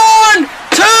counting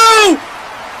 1, 2!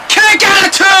 Kick out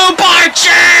of 2 by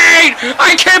Jade!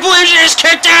 I can't believe she just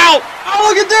kicked out! Oh,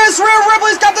 look at this! Rhea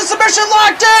Ripley's got the submission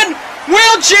locked in!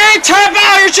 Will Jade tap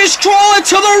out here? She's crawling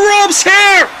to the ropes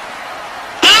here!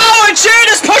 Oh, and Jade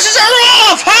just pushes her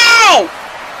off! How?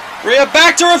 Rhea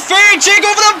back to her feet! Jade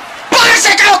going for the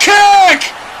bicycle kick!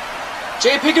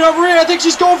 Jade picking up Rhea. I think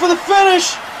she's going for the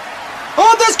finish.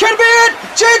 Oh, this could be it!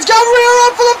 Jade's got Rhea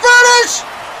up for the finish!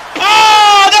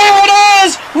 Oh, there it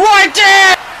is! Right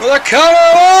there! With a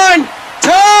counter 1,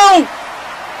 2!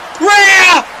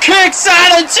 Rhea kicks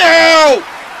out of 2!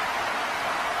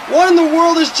 What in the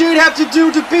world does Jade have to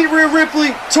do to beat Rhea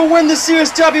Ripley to win the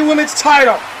CSW Women's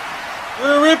title?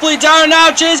 Rhea Ripley down and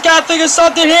out. Jade's got to think of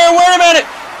something here. Wait a minute.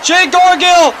 Jade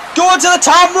Cargill going to the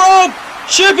top rope.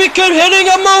 Should be hitting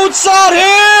a moonsault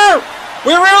here.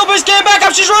 Rhea Ripley's getting back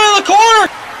up. She's running in the corner.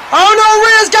 Oh no,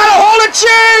 Rhea's got a hold of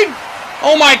Jade.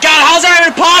 Oh my god, how's that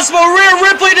even possible? Rhea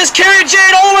Ripley just carried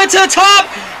Jade all the way to the top.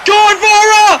 Going for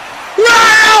a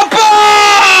Rhea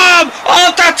bomb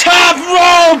off the top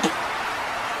rope.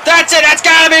 That's it. That's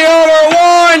got to be over.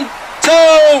 1,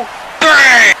 2,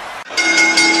 3.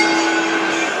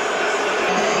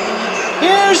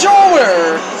 Here's your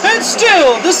winner, and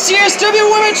still the CSW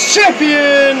Women's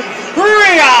Champion,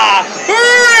 Rhea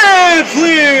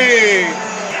Ripley.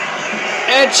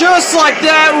 And just like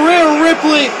that, Rhea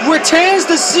Ripley retains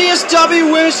the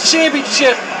CSW Women's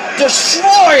Championship,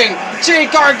 destroying Jade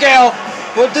Cargill.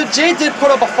 But Jade did put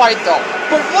up a fight though.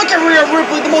 But look at Rhea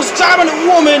Ripley, the most dominant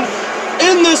woman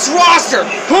in this roster.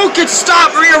 Who could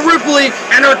stop Rhea Ripley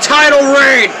and her title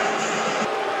reign?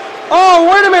 Oh,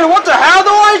 wait a minute, what the hell?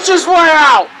 The lights just went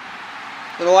out!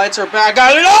 The lights are back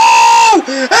on. Oh!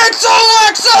 It's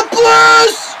Alexa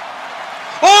Bliss!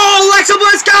 Oh, Alexa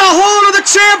Bliss got a hold of the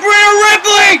champ, Rhea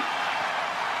Ripley!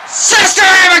 Sister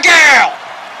Abigail!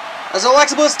 As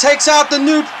Alexa Bliss takes out the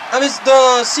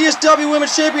CSW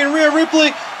Women's Champion, Rhea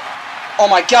Ripley.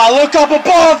 Oh my god, look up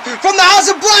above! From the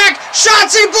House of Black,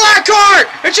 Shotzi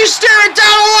Blackheart! And she's staring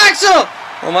down Alexa!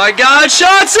 Oh my god,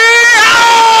 Shotzi!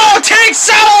 Oh! Takes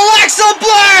out Alexa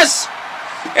Bliss!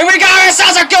 And we got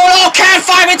ourselves a good old cat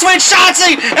fight between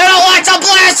Shotzi and Alexa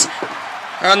Bliss!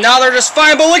 And now they're just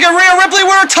fighting, but look at Rhea Ripley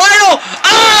with her title!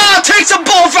 Ah! Takes them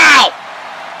both out!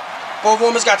 Both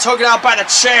women got taken out by the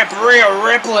champ, Rhea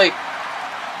Ripley.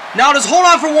 Now just hold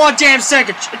on for 1 damn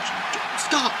second.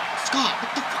 Stop. What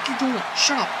the fuck are you doing?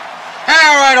 Shut up.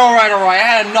 Alright. I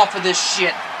had enough of this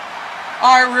shit.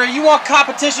 Alright, Rhea, you want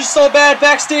competition so bad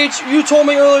backstage? You told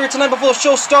me earlier tonight before the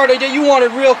show started that you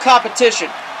wanted real competition.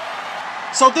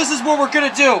 So this is what we're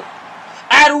gonna do.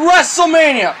 At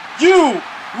WrestleMania, you,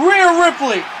 Rhea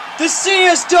Ripley, the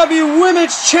CSW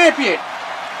Women's Champion,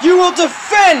 you will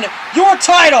defend your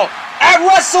title at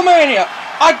WrestleMania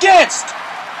against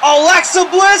Alexa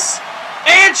Bliss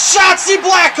and Shotzi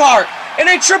Blackheart in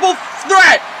a triple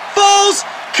threat Falls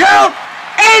Count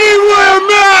Anywhere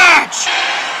match!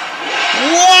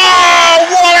 Wow,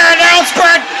 what an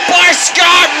announcement by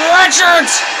Scott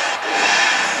Richards!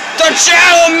 The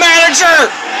general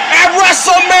manager at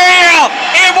WrestleMania!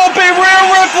 It will be Rhea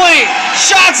Ripley,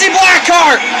 Shotzi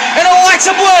Blackheart, and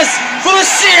Alexa Bliss for the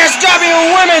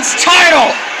CSW Women's title!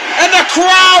 And the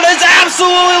crowd is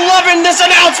absolutely loving this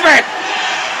announcement!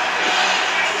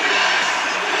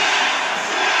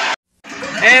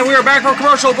 And we are back from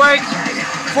commercial break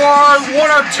for one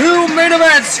of two main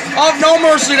events of No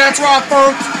Mercy. That's right,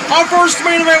 folks. Our first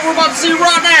main event we're about to see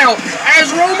right now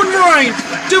as Roman Reigns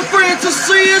defends the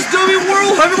CSW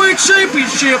World Heavyweight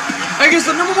Championship against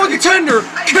the #1 contender,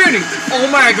 Kenny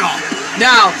Omega.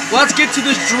 Now, let's get to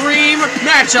this dream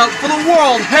matchup for the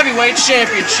World Heavyweight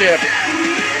Championship.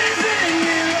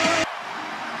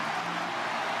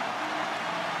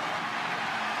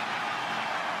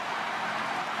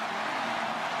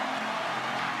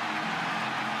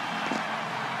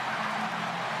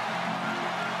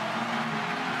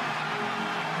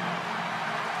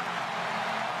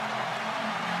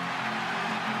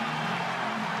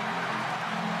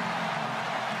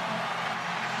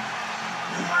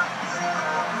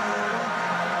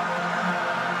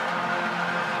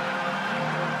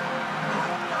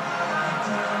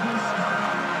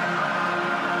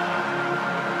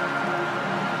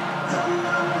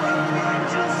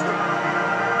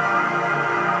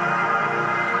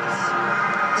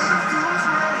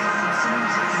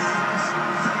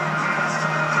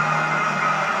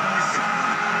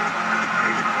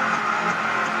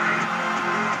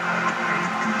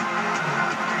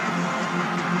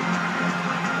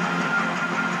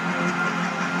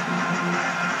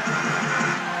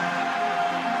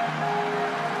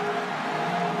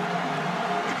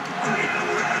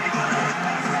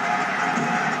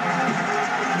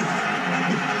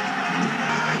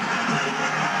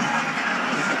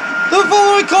 The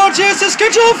following contest is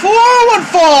scheduled for one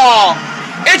fall.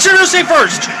 Introducing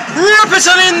first,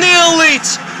 representing the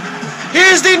Elite, he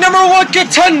is the #1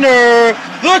 contender,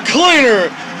 the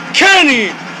Cleaner,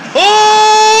 Kenny Omega!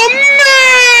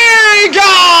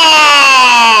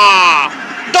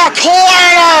 The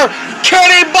Cleaner,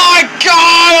 Kenny by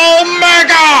God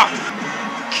Omega!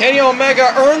 Kenny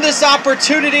Omega earned this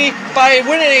opportunity by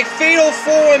winning a fatal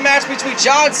four-way match between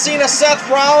John Cena, Seth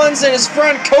Rollins, and his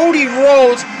friend Cody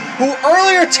Rhodes, who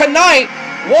earlier tonight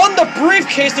won the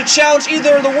briefcase to challenge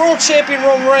either the World Champion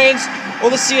Roman Reigns or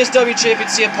the CSW Champion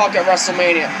CM Punk at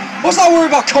WrestleMania. Let's not worry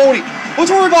about Cody.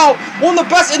 Let's worry about one of the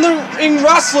best in-ring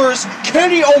wrestlers,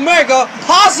 Kenny Omega,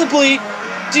 possibly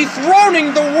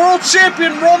dethroning the World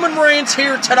Champion Roman Reigns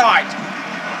here tonight.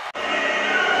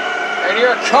 And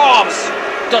here comes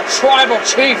the Tribal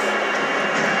Chief,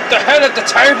 the head of the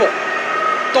table,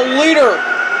 the leader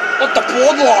of the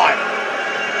Bloodline,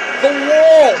 the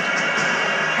World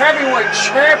Heavyweight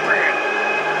Champion,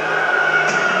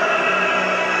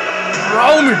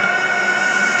 Roman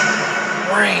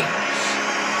Reigns.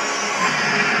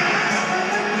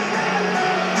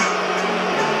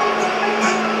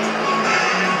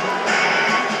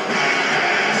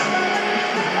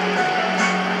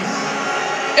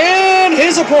 And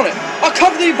his opponent,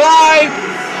 accompanied by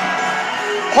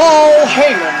Paul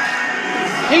Heyman.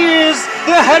 He is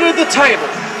the head of the table,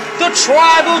 the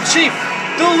Tribal Chief,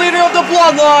 the leader of the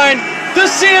Bloodline, the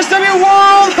CSW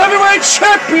World Heavyweight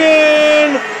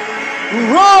Champion,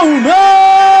 Roman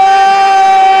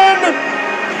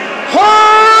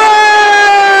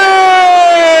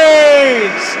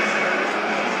Reigns!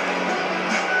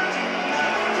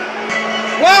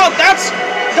 Wow, that's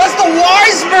the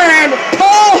wise man,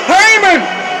 Paul Heyman,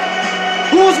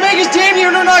 who was making his debut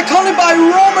tonight, accompanied by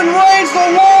Roman Reigns,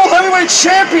 the World Heavyweight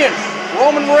Champion.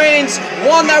 Roman Reigns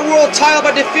won that world title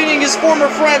by defeating his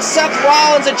former friends Seth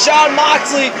Rollins and Jon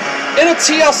Moxley in a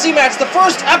TLC match, the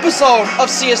first episode of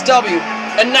CSW.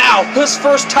 And now, his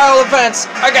first title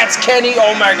defense against Kenny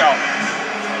Omega.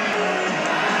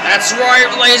 That's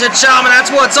right, ladies and gentlemen, that's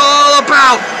what it's all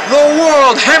about. The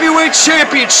World Heavyweight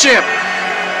Championship.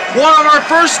 One of our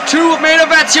first two main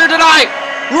events here tonight.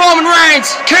 Roman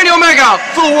Reigns, Kenny Omega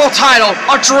for the world title.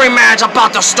 A dream match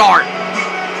about to start.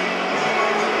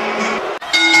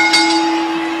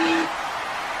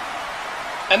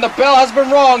 And the bell has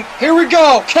been rung. Here we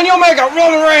go. Kenny Omega,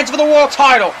 Roman Reigns for the world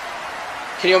title.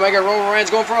 Kenny Omega, Roman Reigns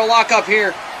going for a lockup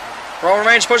here. Roman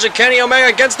Reigns pushing Kenny Omega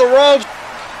against the ropes.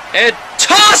 And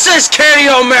tosses Kenny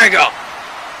Omega.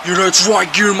 Yeah, that's right.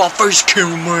 Get in my face,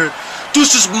 Kenny, man.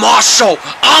 This is my show.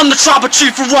 I'm the Tribal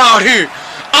Chief around here.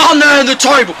 I'm the head of the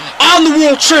table. I'm the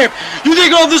world champ. You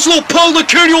think of this little punk like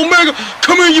Kenny Omega?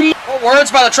 Come here, you. What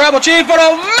words by the Tribal Chief, but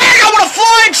Omega with a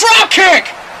flying drop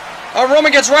kick.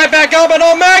 Roman gets right back up, and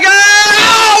Omega!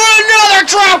 Oh, another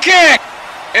drop kick!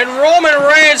 And Roman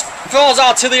Reigns falls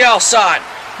out to the outside.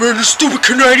 Man, this stupid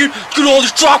Canadian, get all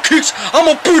these drop kicks. I'm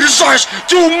gonna beat his ass.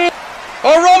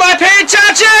 Oh, Roman, pay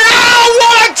attention! Oh,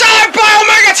 what a dive by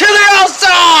Omega to the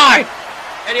outside!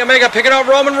 Kenny Omega picking up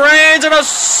Roman Reigns and a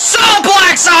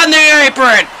suplex on the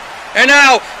apron. And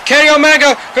now Kenny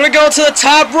Omega gonna go to the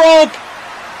top rope.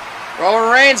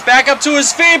 Roman Reigns back up to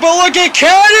his feet, but look at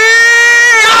Kenny!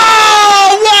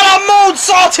 Oh, what a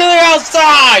moonsault to the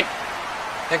outside!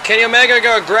 And Kenny Omega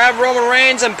gonna grab Roman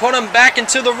Reigns and put him back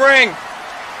into the ring.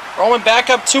 Roman back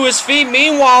up to his feet.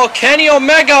 Meanwhile, Kenny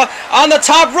Omega on the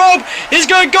top rope. He's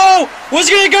gonna go. What's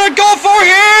he gonna go for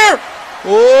here?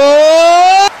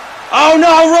 Whoa! Oh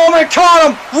no, Roman caught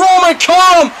him! Roman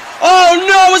caught him! Oh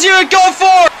no, what's he gonna go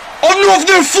for? Enough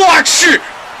deflection!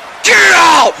 Get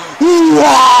out!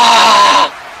 Wah!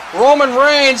 Roman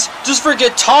Reigns just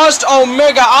freaking tossed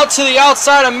Omega out to the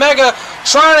outside. Omega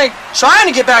trying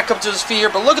to get back up to his feet here,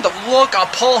 but look at the look on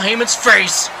Paul Heyman's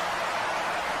face.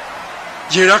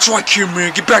 Yeah, that's right, kid,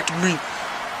 man. Get back to me.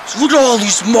 So look at all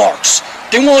these marks.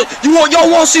 Y'all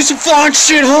want to see some flying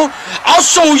shit, huh? I'll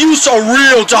show you some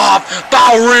real dive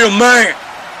by a real man.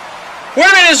 Wait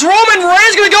a minute, is Roman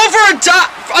Reigns gonna go for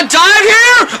a dive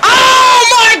here? Oh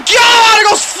my God!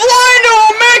 It goes flying to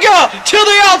Omega to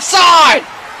the outside.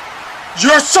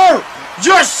 Yes, sir.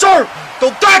 Yes, sir.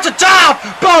 Though that's a dive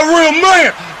by a real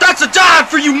man. That's a dive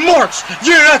for you marks.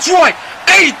 Yeah, that's right.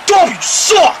 AEW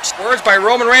sucks! Words by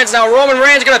Roman Reigns. Now Roman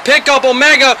Reigns gonna pick up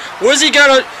Omega. Where's he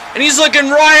gonna... And he's looking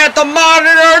right at the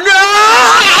monitor. No!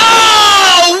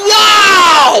 Oh,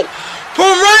 wow!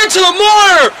 Put him right into the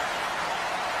monitor!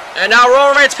 And now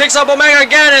Roman Reigns picks up Omega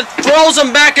again and throws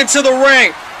him back into the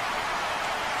ring.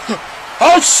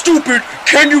 How stupid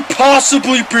can you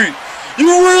possibly be? You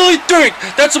really think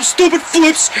that some stupid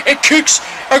flips and kicks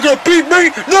are gonna beat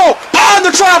me? No! I'm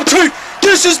the tribal chief!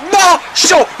 This is my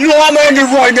show! You know I'm ending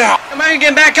right now! Omega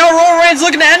getting back out. Roman Reigns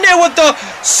looking to end it with the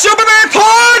Superman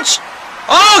punch!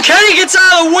 Oh, Kenny gets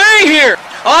out of the way here!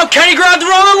 Oh, Kenny grabbed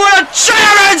Roman with a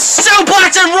German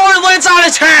suplex and Roman lands on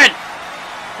his head!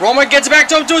 Roman gets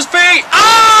back up to his feet.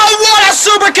 Oh, what a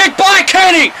super kick by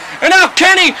Kenny! And now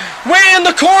Kenny way in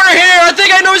the corner here. I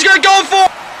think I know he's gonna go for.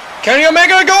 Kenny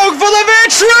Omega going for the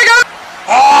V-trigger!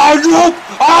 Oh, nope!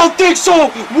 I don't think so!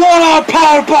 One-arm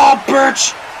powerbomb,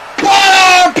 bitch!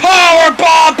 One-arm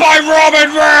powerbomb by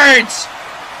Roman Reigns!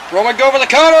 Roman go for the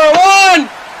counter. 1,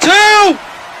 2!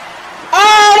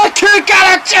 Oh, the kick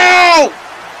out of 2!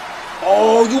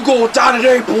 Oh, you going down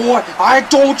today, boy. I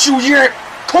ain't told you yet.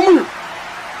 Come here.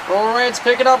 Roman Reigns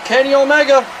picking up Kenny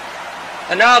Omega.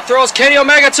 And now throws Kenny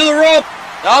Omega to the rope.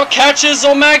 Now catches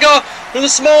Omega with a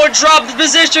smaller drop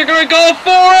position. Gonna go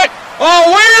for it.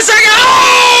 Oh, wait a second.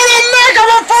 Oh, Omega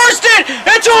reversed it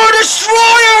into a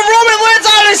destroyer. Roman lands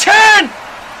on his head.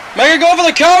 Omega go for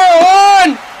the cover.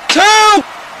 1, 2.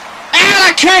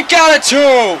 And a kick out of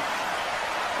 2.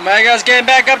 Omega's getting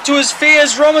back up to his feet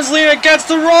as Roman's leaning against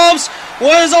the ropes.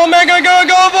 What is Omega gonna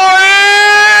go for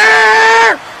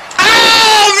here?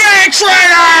 Oh,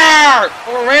 V-trigger!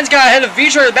 Roman Reigns got a hit of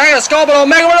V-trigger to the back of the skull, but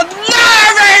Omega with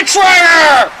another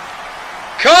V-trigger!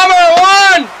 Cover.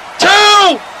 1,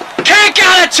 2. Kick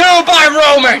out of 2 by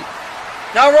Roman.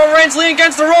 Now Roman Reigns leaning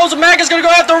against the ropes. Omega's gonna go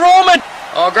after Roman.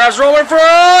 Oh, grabs Roman for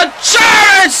a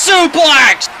German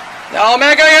suplex. Now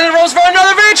Omega hits the ropes for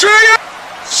another V-trigger.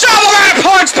 Superman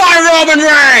punch by Roman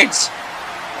Reigns!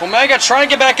 Omega trying to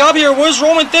get back up here. What does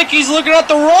Roman think? He's looking at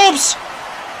the ropes.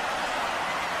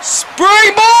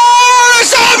 Springboard!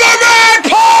 Superman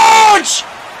punch!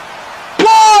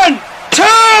 1,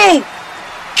 2!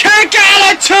 Kick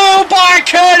out of 2 by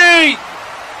Kenny!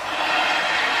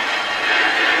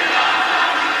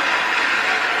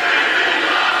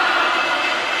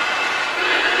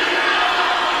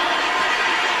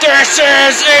 This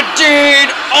is indeed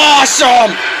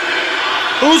awesome!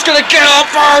 Who's gonna get up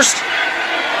first?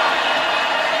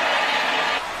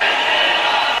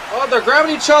 Oh, they're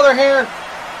grabbing each other here.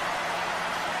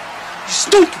 You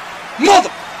stupid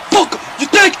motherfucker! You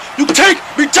think you can take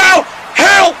me down?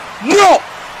 Hell no!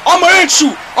 I'ma hit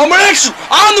you! I'm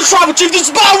the tribal chief. This is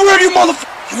about ready, motherfucker!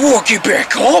 You wanna get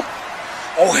back up?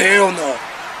 Oh, hell no.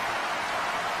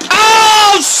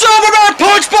 Oh, Superman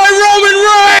punch by Roman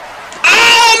Reigns!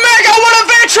 Oh, Omega, what a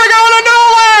V-trigger out of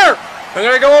nowhere! I'm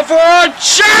gonna go for a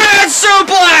giant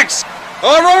suplex!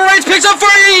 Oh, Roman Reigns picks up for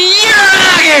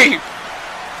Yagi!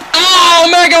 Oh,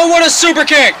 Omega, what a super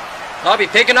kick! I'll be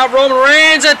picking up Roman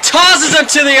Reigns and tosses him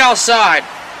to the outside.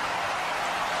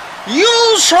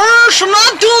 You, sir, should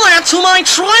not do that to my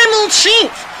tribal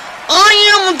chief. I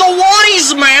am the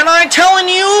wise man. I'm telling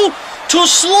you to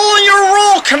slow your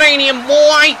roll, Canadian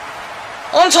boy.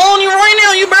 I'm telling you right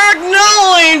now, you better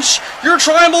acknowledge your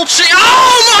tribal chief.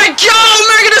 Oh my God,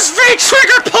 Omega, this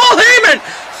V-triggered Paul Heyman.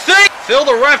 Phil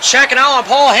the ref checking out on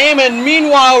Paul Heyman.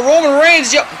 Meanwhile, Roman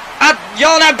Reigns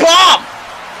yelling at Bob.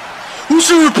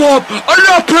 Who's here, Bob? I did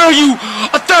not pay you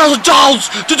 $1,000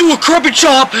 to do a crappy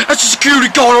job as a security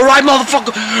guard, alright,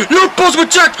 motherfucker? You're supposed to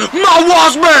protect my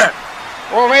wise man.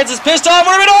 Roman Reigns is pissed off.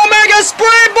 We're in Omega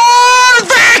Springboard!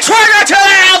 V-trigger to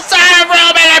the outside of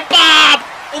Roman and Bob!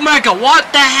 Omega, what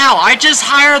the hell? I just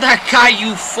hired that guy,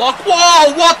 you fuck.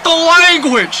 Whoa, what the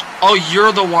language? Oh,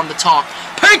 you're the one to talk.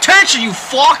 Pay attention, you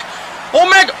fuck!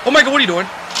 Omega, what are you doing?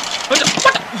 What the,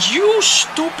 you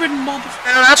stupid motherfucker.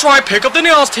 Yeah, that's right, pick up the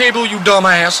nails table, you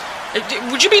dumbass.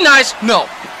 Would you be nice? No.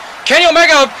 Kenny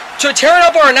Omega, to tearing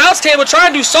up our announce table,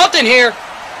 trying to do something here.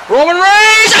 Roman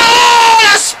Reigns! Oh,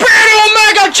 the Spirit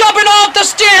Omega jumping off the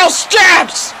steel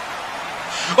steps!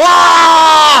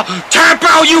 Ah! Tap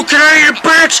out, you Canadian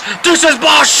bitch! This is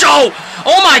my show!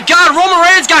 Oh my God, Roman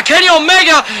Reigns got Kenny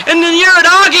Omega in the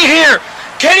Uranagi here!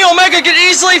 Kenny Omega can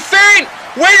easily faint!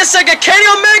 Wait a second, Kenny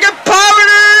Omega powered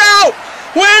it out!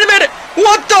 Wait a minute!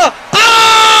 What the?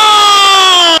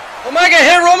 Ah! Omega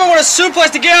hit Roman with a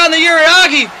suplex to get on the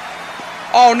Uranagi!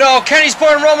 Oh no, Kenny's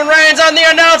putting Roman Reigns on the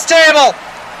announce table!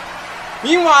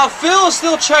 Meanwhile, Phil is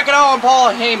still checking out on Paul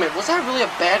Heyman. Was that really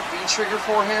a bad V-trigger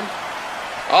for him?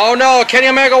 Oh no, Kenny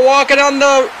Omega walking on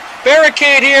the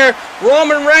barricade here.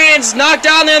 Roman Reigns knocked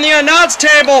down there on the announce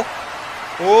table.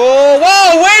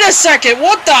 Whoa, wait a second.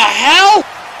 What the hell?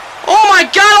 Oh my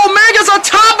God, Omega's on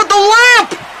top of the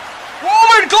lamp.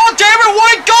 Roman, God damn it,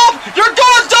 wake up. You're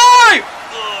gonna die.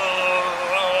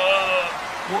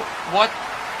 What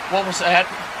was that?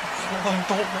 I don't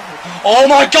know. Oh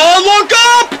my God, look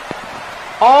up.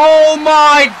 Oh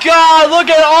my God, look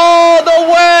at all the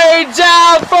way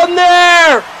down from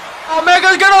there!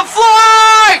 Omega's gonna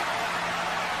fly!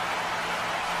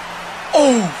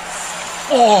 Oh,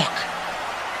 fuck.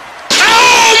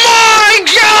 Oh my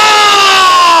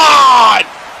God!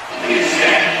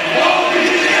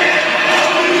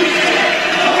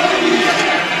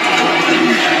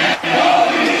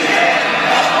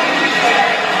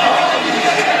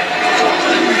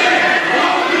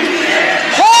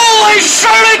 Holy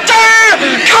shit, dude!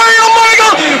 Kenny Omega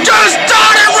just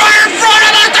started right in front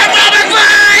of us, the Roman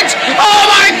Reigns!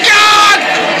 Oh my God!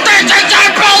 This is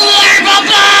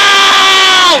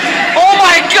unbelievable! Oh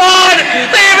my God!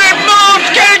 They even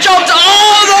moved! Kenny jumped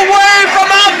all the way from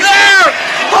up there!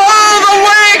 All the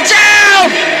way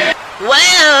down!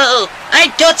 Well,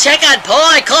 I go check on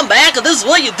Paul, I come back, and this is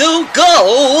what you do. Go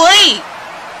away!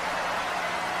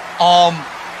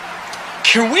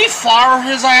 Can we fire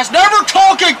his ass? Never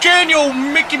talk again, you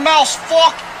Mickey Mouse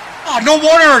fuck! Oh, no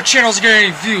wonder our channel's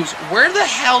getting any views. Where the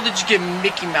hell did you get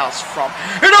Mickey Mouse from?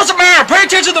 It doesn't matter! Pay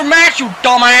attention to the match, you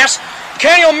dumbass!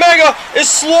 Kenny Omega is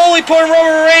slowly putting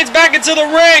Roman Reigns back into the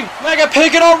ring. Omega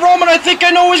picking up Roman, I think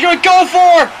I know who he's gonna go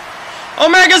for!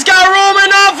 Omega's got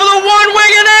Roman out for the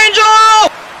one-winged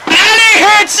angel! And he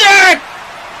hits it!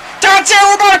 That's it,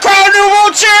 we're about to crown a new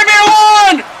world champion!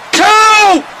 1,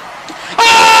 2...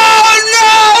 Oh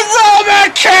no!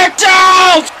 Roman kicked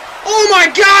out! Oh my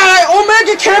God!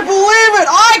 Omega can't believe it!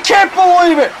 I can't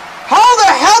believe it! How the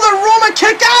hell did Roman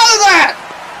kick out of that?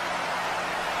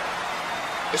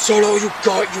 Is that all you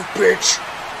got, you bitch?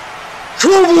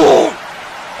 Come on!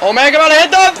 Omega about to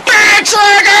hit the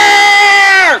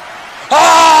V-trigger!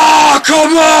 Oh,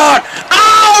 come on!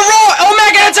 Oh,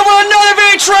 Omega hits him with another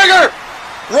V-trigger!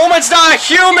 Roman's not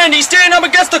human. He's standing up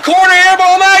against the corner here,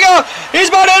 but Omega, he's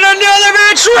about to hit another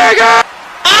V-trigger!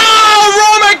 Oh,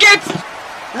 Roman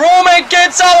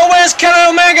gets out of the way as Kenny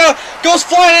Omega goes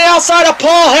flying outside of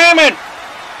Paul Heyman.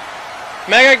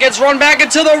 Omega gets run back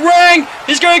into the ring.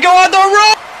 He's going to go on the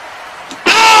rope.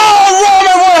 Oh,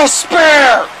 Roman with a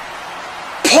spear!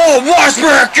 Paul, why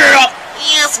spear, get up!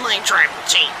 Yes, my tribal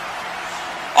chief.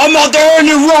 I'm out there in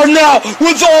you right now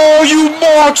with all you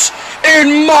marks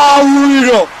in my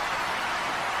arena.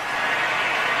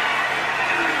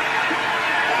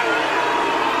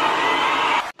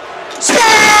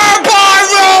 Spear by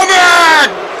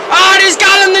Roman! Ah, and he's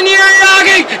got him in the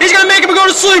Uranagi. He's gonna make him go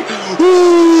to sleep.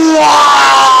 Ooh,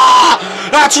 ah!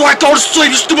 That's right, go to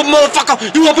sleep, you stupid motherfucker.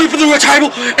 You want me for the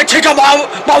table and take out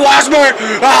my last man?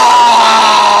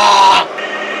 Ah!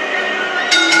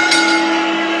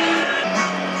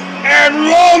 And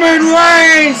Roman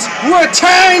Reigns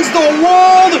retains the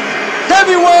World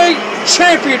Heavyweight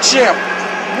Championship.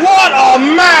 What a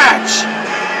match!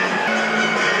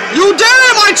 You did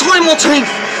it, my tribal chief!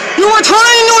 You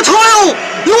retained your title!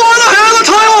 You are the head of the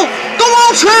title! The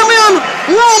World Champion,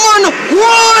 Roman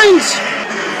Reigns!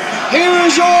 He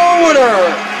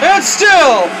and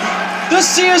still the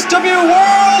CSW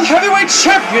World Heavyweight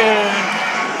Champion,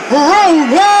 Roman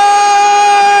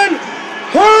Reigns!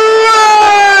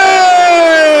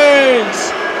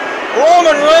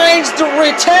 Roman Reigns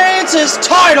retains his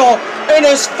title in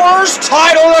his first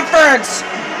title defense.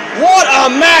 What a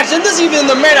match! And this is even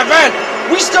the main event.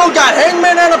 We still got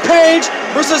Hangman Adam Page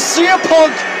versus CM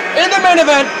Punk in the main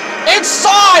event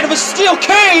inside of a steel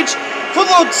cage for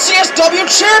the CSW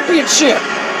Championship.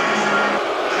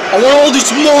 I want all these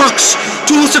marks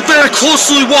to listen very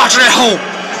closely watching at home.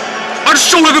 I just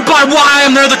show everybody why I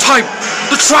am the type,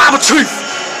 the tribal chief.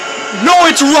 No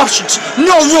interruptions,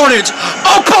 no run-ins,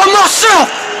 all by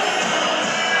myself.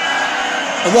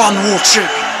 And while I'm the world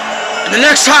champion. And the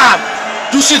next time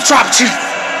you see the tribal chief,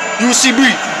 you will see me,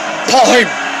 Paul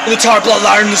Heyman, and the entire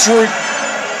bloodline in this ring.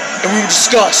 And we will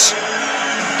discuss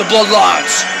the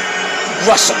bloodline's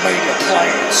WrestleMania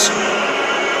plans.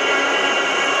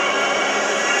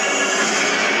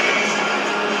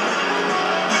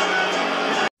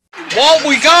 Well,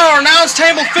 we got our announce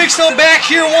table fixed up back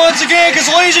here once again, because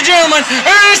ladies and gentlemen,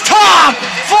 it is time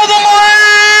for the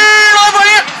main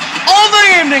event of the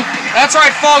evening. That's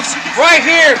right, folks. Right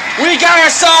here, we got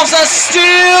ourselves a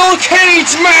steel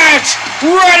cage match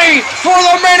ready for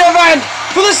the main event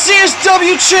for the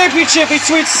CSW Championship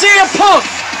between CM Punk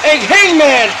and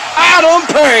Hangman Adam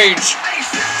Page.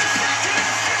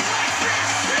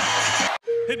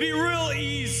 It'd be real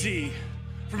easy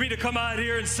for me to come out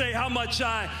here and say how much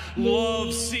I love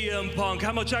CM Punk,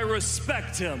 how much I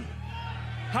respect him,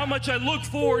 how much I look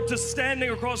forward to standing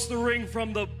across the ring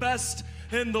from the best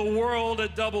in the world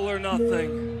at Double or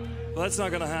Nothing. But that's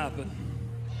not gonna happen.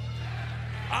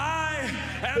 I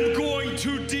am going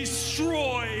to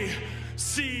destroy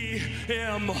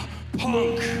CM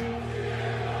Punk.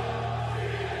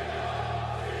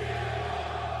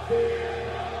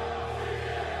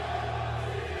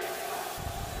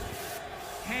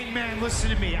 Hangman, listen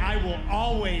to me. I will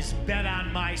always bet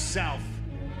on myself.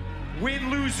 Win,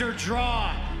 lose, or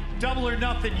draw, Double or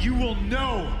Nothing, you will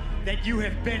know that you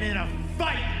have been in a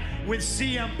fight with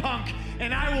CM Punk,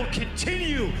 and I will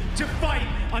continue to fight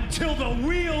until the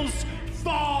wheels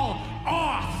fall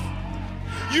off.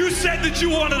 You said that you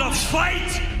wanted a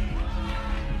fight?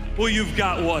 Well, you've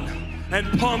got one.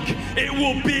 And Punk, it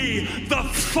will be the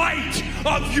fight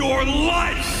of your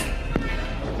life.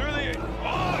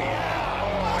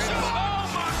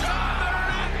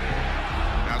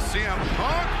 CM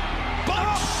Punk,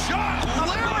 buckshot,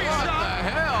 lariat. What the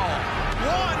hell?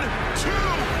 1, 2,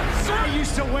 3. I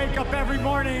used to wake up every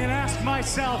morning and ask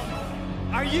myself,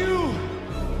 are you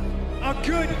a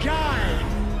good guy?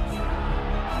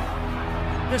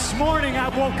 This morning I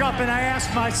woke up and I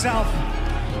asked myself,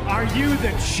 are you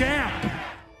the champ?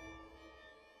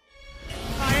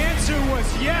 My answer was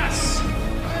yes.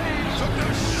 Took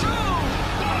the show.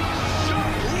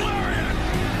 Buckshot, lariat.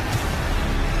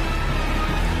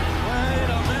 Wait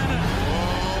a minute.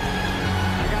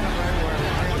 I got it right where.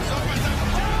 What's up with that?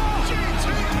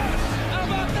 How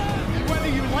about that? Whether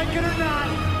you like it or not,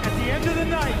 at the end of the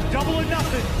night, Double or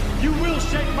Nothing, you will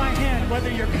shake my hand,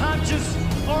 whether you're conscious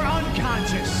or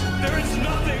unconscious. There is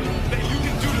nothing that you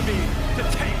can do to me to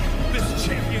take this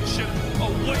championship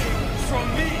away from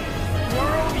me.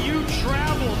 World, you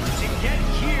traveled to get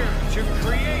here to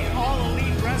create All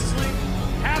Elite Wrestling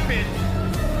happened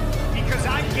because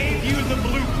I gave you the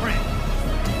blueprint.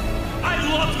 I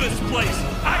love this place.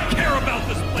 I care about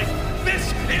this place.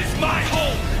 This is my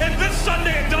home. And this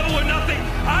Sunday at Double or Nothing,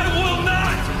 I will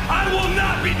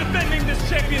not be defending this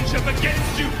championship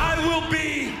against you. I will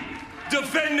be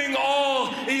defending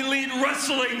All Elite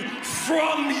Wrestling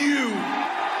from you.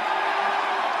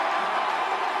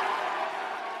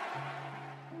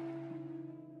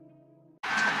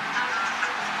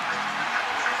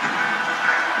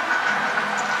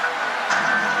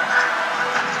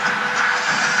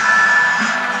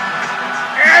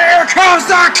 Here comes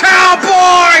the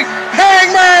cowboy,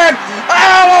 Hangman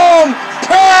Adam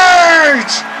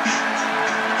Page!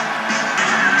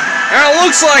 And it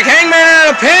looks like Hangman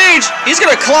Adam Page, he's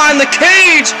gonna climb the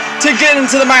cage to get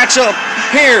into the matchup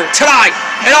here tonight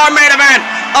in our main event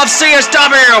of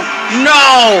CSW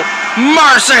No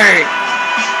Mercy!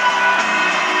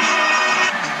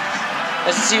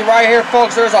 As you see right here,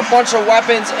 folks, there's a bunch of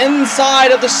weapons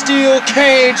inside of the steel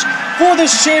cage for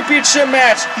this championship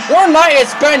match. What a night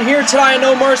it's been here tonight at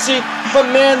No Mercy, but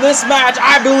man, this match,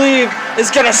 I believe, is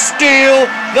gonna steal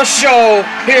the show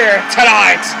here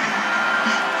tonight.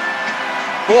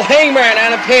 Will Hangman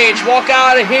Adam Page walk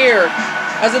out of here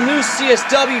as a new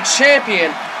CSW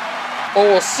champion,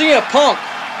 or will CM Punk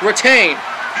retain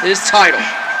his title?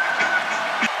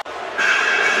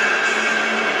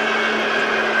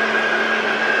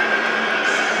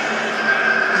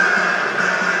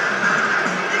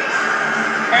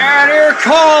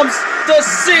 comes the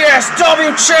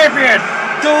CSW champion,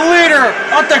 the leader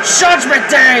of the Judgment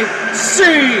Day,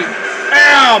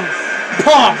 CM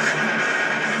Punk.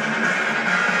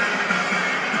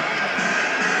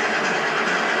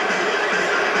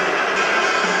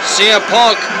 CM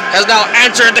Punk has now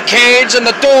entered the cage and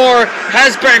the door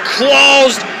has been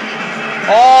closed.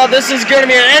 Oh, this is going to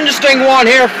be an interesting one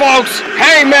here, folks.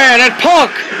 Hangman and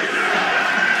Punk.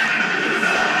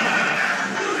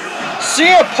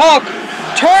 CM Punk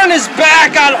turned his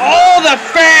back on all the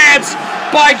fans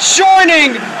by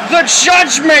joining the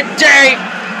Judgment Day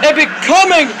and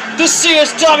becoming the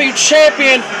CSW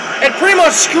champion and pretty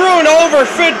much screwing over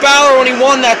Finn Balor when he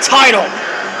won that title.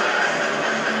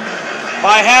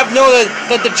 I have known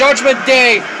that the Judgment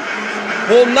Day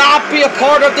will not be a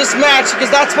part of this match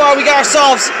because that's why we got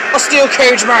ourselves a steel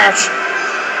cage match.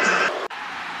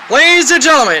 Ladies and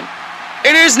gentlemen,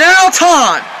 it is now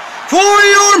time for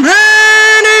your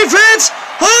main event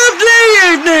of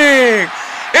the evening.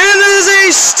 It is a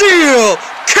steel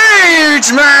cage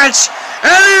match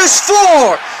and it is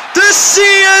for the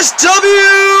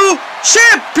CSW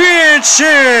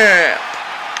Championship.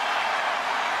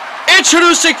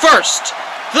 Introducing first,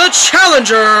 the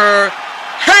challenger,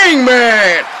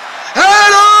 Hangman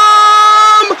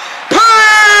Adam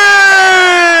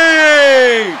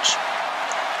Page!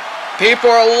 People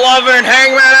are loving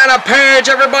Hangman Adam Page.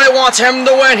 Everybody wants him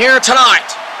to win here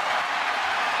tonight.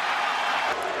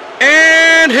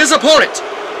 And his opponent,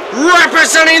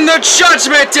 representing the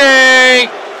Judgment Day,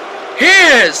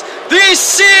 is the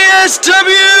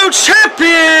CSW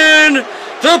champion,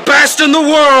 the best in the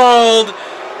world,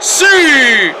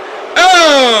 CM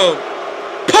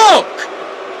Punk.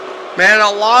 Man,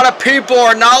 a lot of people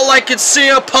are not liking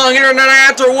CM Punk here tonight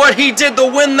after what he did to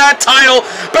win that title,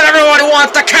 but everybody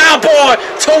wants the Cowboy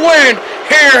to win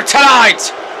here tonight.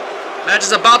 Match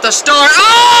is about to start.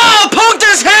 Oh! Punk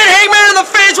just hit Hangman in the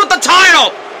face with the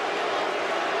title.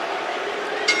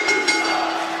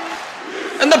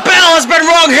 And the bell has been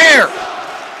rung here.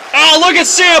 Oh, look at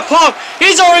CM Punk.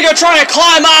 He's already going to try to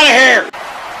climb out of here.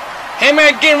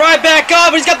 Hangman getting right back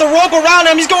up. He's got the rope around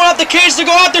him. He's going up the cage to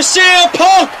go after CM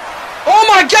Punk. Oh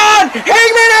my God!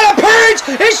 Hangman Adam Page!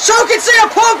 He's choking CM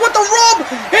Punk with the rope!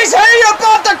 He's hanging up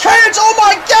off the cage! Oh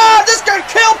my God! This could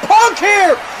kill Punk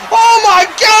here! Oh my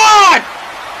God!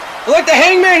 Like the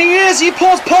Hangman he is, he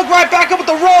pulls Punk right back up with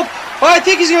the rope. But I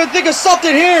think he's gonna think of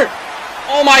something here.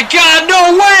 Oh my God!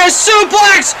 No way! A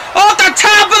suplex off the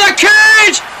top of the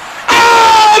cage!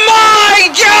 Oh my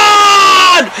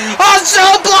God! A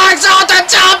suplex off the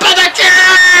top of the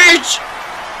cage!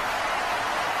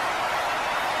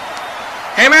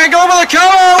 Hangman go over the cover.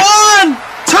 1,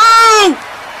 2.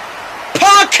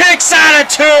 Punk kicks out of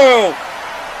 2.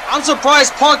 I'm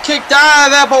surprised Punk kicked out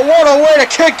of that, but what a way to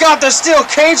kick off the steel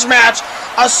cage match.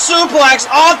 A suplex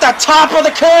off the top of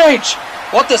the cage.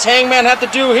 What does Hangman have to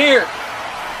do here?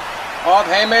 Oh,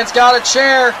 Hangman's got a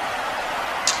chair.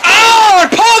 Oh,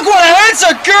 and Punk with a hit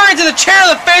to the chair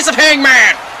in the face of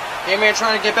Hangman. Hangman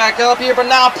trying to get back up here, but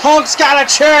now Punk's got a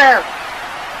chair.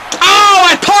 Oh,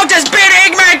 and Punk just beat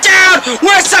Hangman down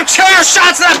with some chair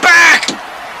shots in the back.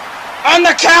 And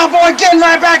the Cowboy getting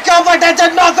right back up like that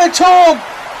did nothing to him.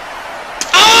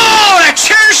 Oh, and a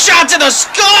chair shot to the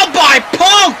skull by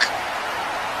Punk.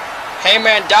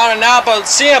 Hangman down and out, but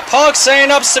CM Punk setting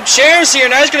up some chairs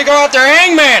here. Now he's going to go out there,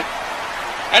 Hangman.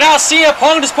 And now CM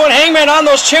Punk just put Hangman on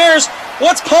those chairs.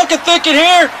 What's Punk thinking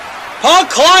here? Punk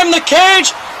climbed the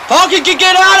cage. Punk can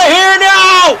get out of here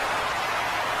now.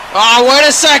 Oh, wait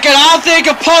a second. I don't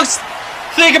think Punk's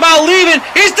thinking about leaving.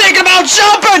 He's thinking about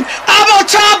jumping. I'm on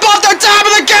top of the top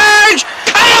of the cage.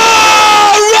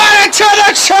 Oh, right into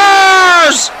the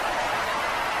chairs.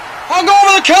 Punk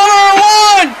over the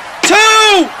counter. 1, 2.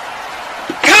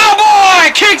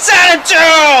 Cowboy kicks out at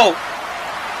 2.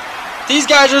 These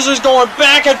guys are just going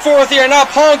back and forth here. Now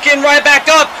Punk getting right back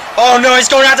up. Oh no,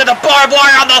 he's going after the barbed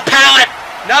wire on the pallet.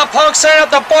 Now Punk setting up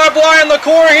the barbed wire in the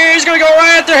corner here. He's going to go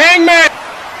right after Hangman.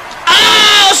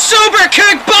 Oh, super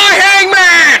kick by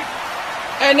Hangman.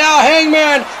 And now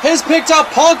Hangman has picked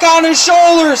up Punk on his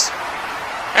shoulders.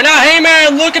 And now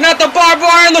Hangman looking at the barbed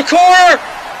wire in the corner.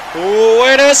 Oh,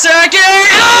 wait a second.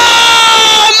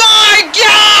 Oh my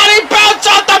God, he bounced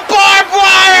off the barbed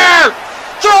wire.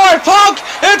 Throwing Punk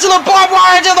into the barbed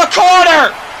wire into the corner.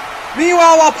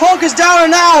 Meanwhile, while Punk is down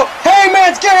and out,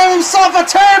 Hangman's getting himself a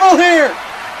table here.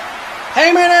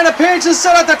 Hangman and a Page is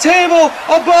set at the table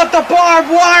above the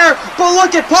barbed wire. But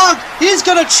look at Punk. He's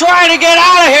going to try to get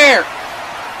out of here.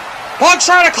 Punk's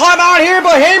trying to climb out here,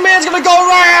 but Hangman's going to go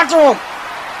right after him.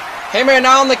 Hangman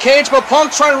now in the cage, but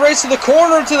Punk's trying to race to the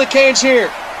corner to the cage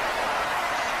here.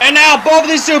 And now both of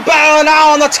these two battling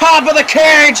out on the top of the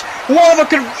cage. One of them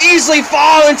could easily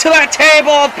fall into that table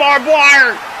of barbed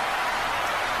wire.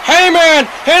 Hangman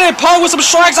hitting Punk with some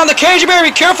strikes on the cage. You better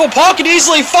be careful. Punk could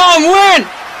easily fall and win.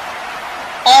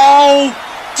 Oh,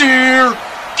 dear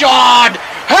God.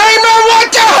 Hangman, what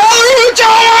the hell are you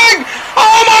doing?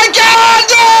 Oh, my God,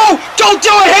 no. Don't do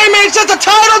it, Hangman. It's just a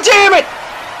title, damn it.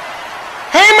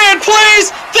 Hangman, please.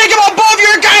 Think about both of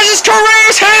your guys'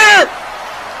 careers here.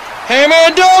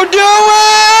 Hangman, don't do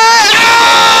it.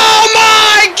 Oh,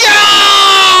 my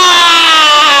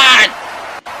God.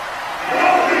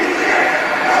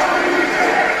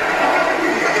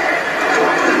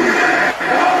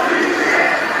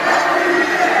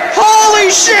 Holy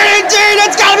shit, indeed!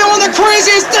 That's gotta be one of the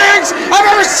craziest things I've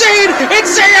ever seen in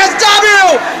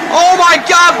CSW! Oh my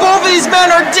God, both of these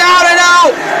men are down and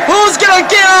out! Who's gonna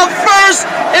get up first?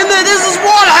 And then this is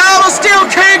one hell of a steel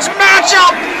cage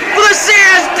matchup for the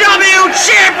CSW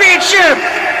Championship!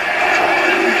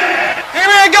 Here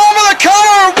we go for the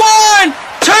cover! 1,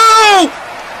 2,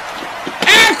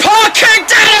 and Punk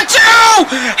kicked out at 2!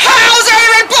 How's it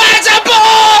even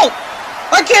possible?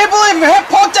 I can't believe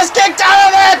Punk just kicked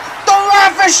out of it! The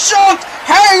ref is shook!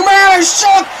 Hangman is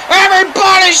shook!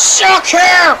 Everybody's shook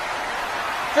here!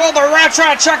 Feel the ref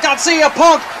trying to check out CM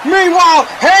Punk. Meanwhile,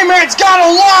 Hangman's got a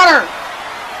ladder!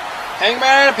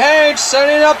 Hangman and Page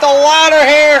setting up the ladder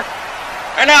here.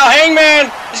 And now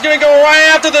Hangman is going to go right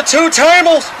after the two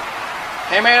tables.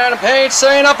 Hangman and Page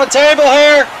setting up a table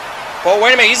here. But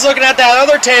wait a minute, he's looking at that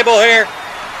other table here.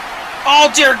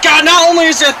 Oh dear God, not only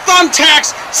is there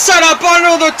thumbtacks set up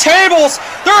under the tables,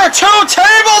 there are 2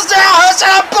 tables now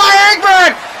set up by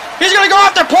Hangman! He's gonna go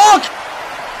after Punk!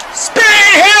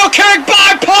 Spinning heel kick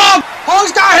by Punk!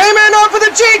 Punk's got Hangman up for the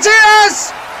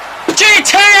GTS!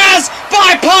 GTS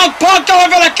by Punk! Punk going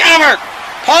for the cover!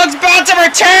 Punk's about to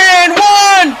retain!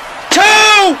 1, 2!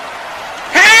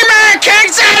 Hangman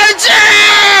kicks out at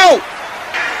 2!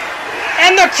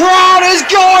 And the crowd is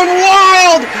going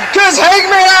wild because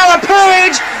Hangman out of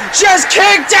Page just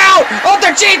kicked out of the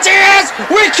GTS.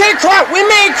 We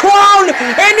made crowned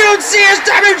a new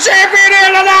CSW champion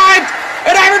here tonight,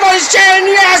 and everybody's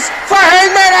chanting yes for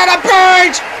Hangman out of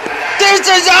Page. This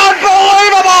is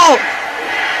unbelievable.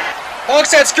 Punk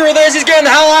said screw this, he's getting the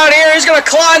hell out of here. He's gonna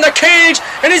climb the cage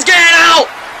and he's getting out.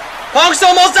 Punk's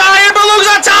almost out of here, but Luke's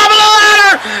on top of the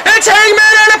ladder. It's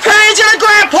Hangman and a Page and a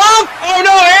grab Punk. Oh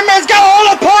no, Hangman's got a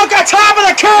hold of Punk on top of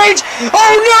the cage.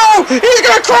 Oh no, he's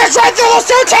gonna crash right through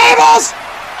those 2 tables.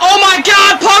 Oh my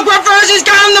God, Punk reverses. He's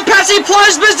got him in the Pepsi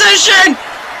Plus position.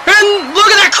 And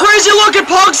look at that crazy look in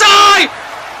Punk's eye.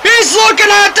 He's looking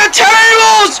at the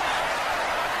tables.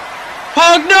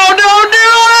 Punk, no, don't do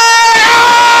it.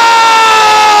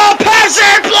 Oh,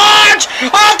 Pepsi plunge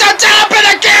off the top of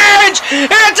the cage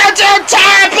into 2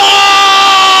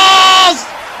 tables.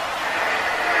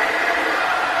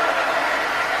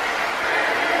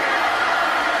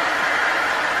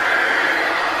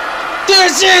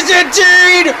 This is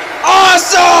indeed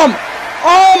awesome!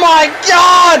 Oh my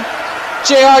God!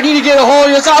 JR, you need to get a hold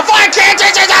of yourself. I can't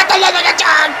take this out the living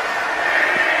again!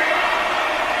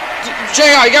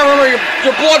 JR, you gotta remember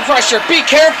your blood pressure. Be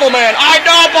careful, man. I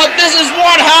know, but this is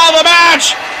one hell of a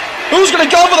match! Who's gonna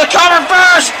go for the cover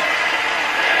first?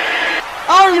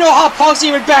 I don't even know how Punk's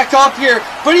even back up here,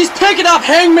 but he's picking up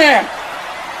Hangman.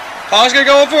 Punk's gonna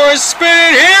go for a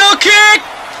spinning heel kick!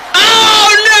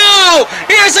 Oh no!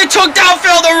 He actually took down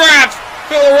Phil the Ref!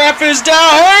 Phil the Ref is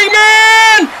down.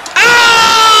 Hangman!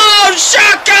 Oh!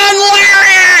 Shotgun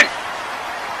lariat!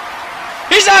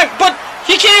 He's not, but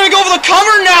he can't even go for the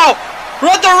cover now!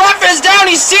 The Ref is down,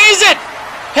 he sees it!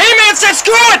 Hangman said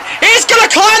screw it! He's gonna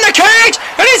climb the cage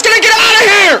and he's gonna get out of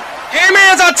here!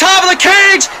 Hangman's on top of the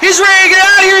cage! He's ready to get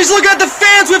out of here! He's looking at the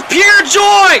fans with pure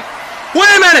joy!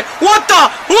 Wait a minute! What the?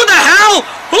 Who the hell?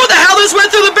 Who the hell just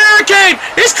went through the barricade?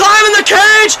 He's climbing the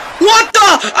cage! What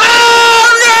the? Oh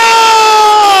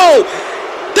no!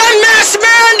 That masked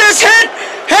man just hit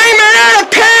Hangman and a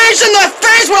Page in the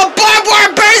face with a barbed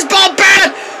wire baseball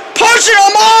bat! Pushing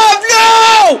him off!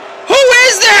 No! Who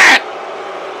is that?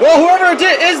 Well, whoever it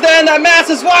is then, that mask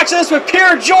is watching this with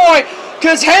pure joy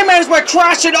because Hangman went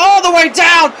crashing all the way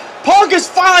down. Punk is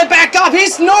finally back up. He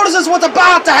notices what's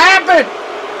about to happen.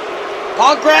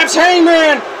 Punk grabs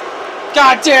Hangman.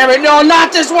 God damn it, no,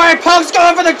 not this way. Punk's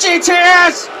going for the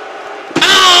GTS.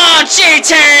 Ah,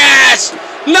 GTS!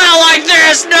 Not like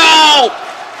this, no!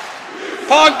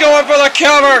 Punk going for the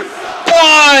cover.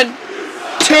 1,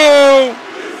 2,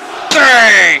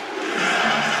 3.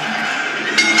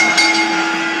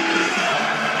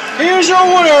 Here's your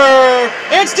winner.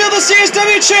 It's still the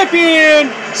CSW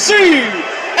champion, CM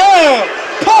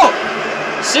Punk.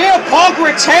 CM Punk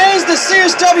retains the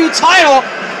CSW title,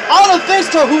 all the thanks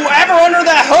to whoever under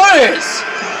that hood is.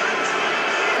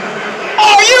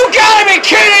 Oh, you gotta be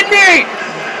kidding me!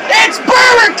 It's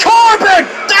Baron Corbin!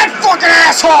 That fucking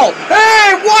asshole!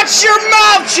 Hey, watch your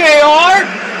mouth, JR!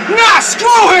 Nah,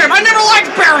 screw him! I never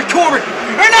liked Baron Corbin!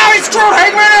 And now he screwed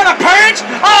Hangman on a page?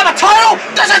 On a title?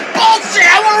 This is bullshit!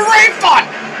 I want a refund!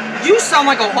 You sound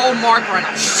like a whole mark right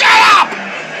now. Shut up!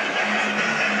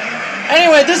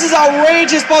 Anyway, this is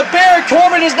outrageous, but Baron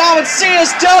Corbin is now in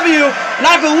CSW, and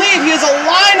I believe he has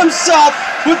aligned himself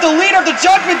with the leader of the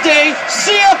Judgment Day,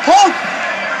 CM Punk.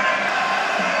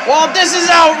 Well, this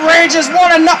is outrageous.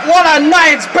 What a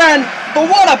night it's been, but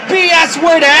what a BS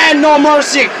way to end No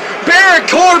Mercy. Baron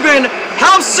Corbin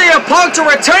helps CM Punk to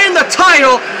retain the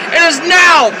title and is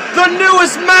now the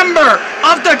newest member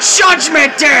of the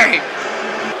Judgment Day.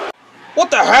 What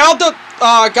the hell?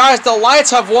 Guys, the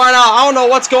lights have went out. I don't know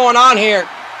what's going on here.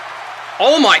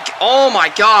 Oh my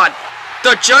God.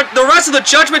 The rest of the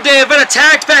Judgment Day have been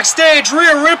attacked backstage.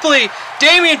 Rhea Ripley,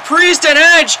 Damian Priest, and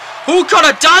Edge. Who could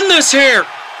have done this here?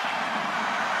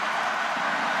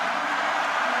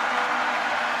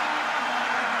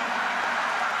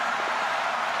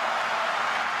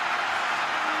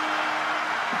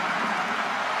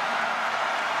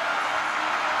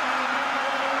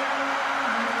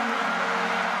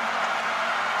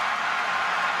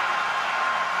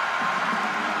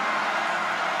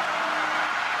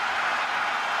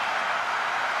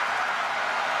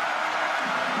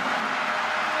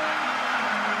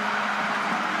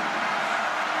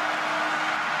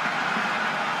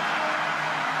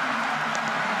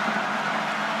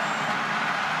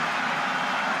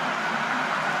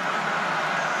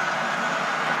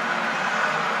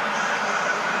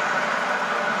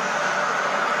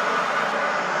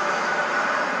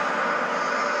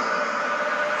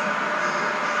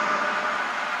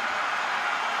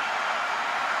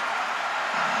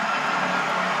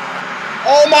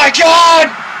 Oh my God!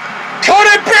 Could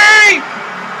it be?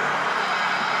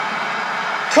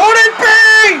 Could it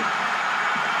be?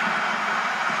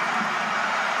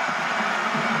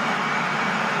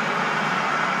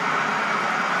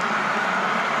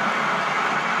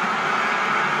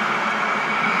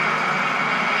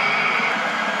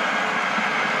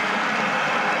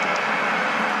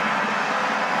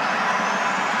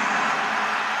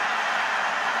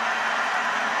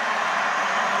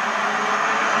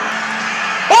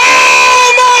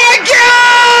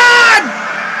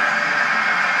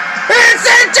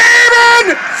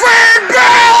 Finn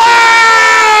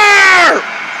Balor!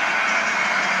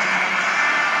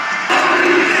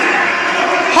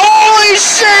 Holy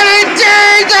shit,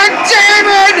 indeed! The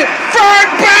demon Finn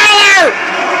Balor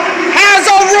has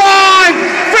arrived!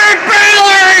 Finn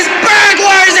Balor is back,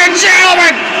 ladies and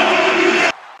gentlemen!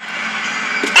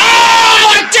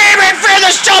 Oh, the demon Finn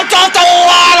has jumped off the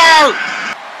ladder!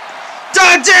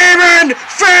 The demon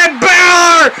Finn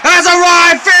Balor has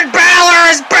arrived! Finn Balor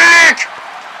is back!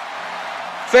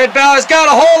 Finn Balor's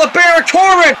got a hold of Baron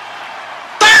Corbin.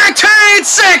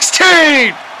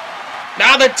 13-16.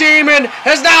 Now the Demon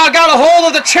has now got a hold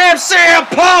of the champ CM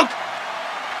Punk.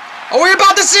 Are we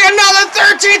about to see another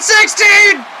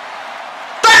 13-16?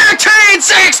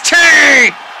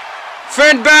 13-16.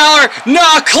 Finn Balor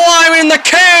now climbing the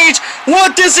cage.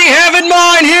 What does he have in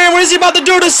mind here? What is he about to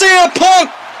do to CM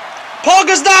Punk? Punk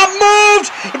has not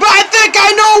moved, but I think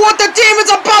I know what the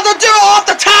Demon's about to do off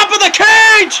the top of the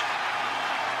cage.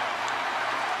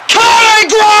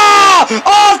 Draw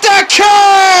off the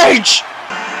cage!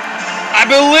 I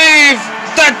believe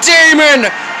the Demon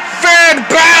Finn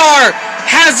Balor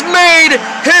has made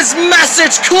his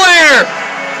message clear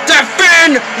that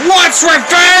Finn wants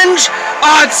revenge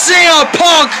on CM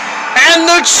Punk and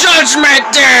the Judgment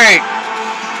Day.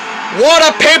 What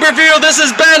a pay-per-view this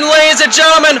has been, ladies and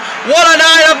gentlemen. What a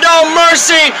night of No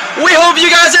Mercy. We hope you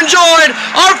guys enjoyed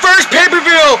our first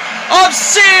pay-per-view of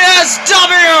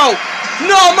CSW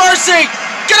No Mercy.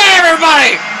 Good night,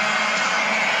 everybody!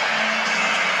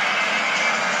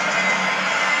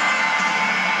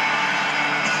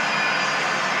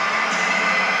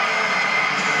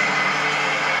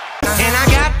 And I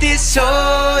got this soul.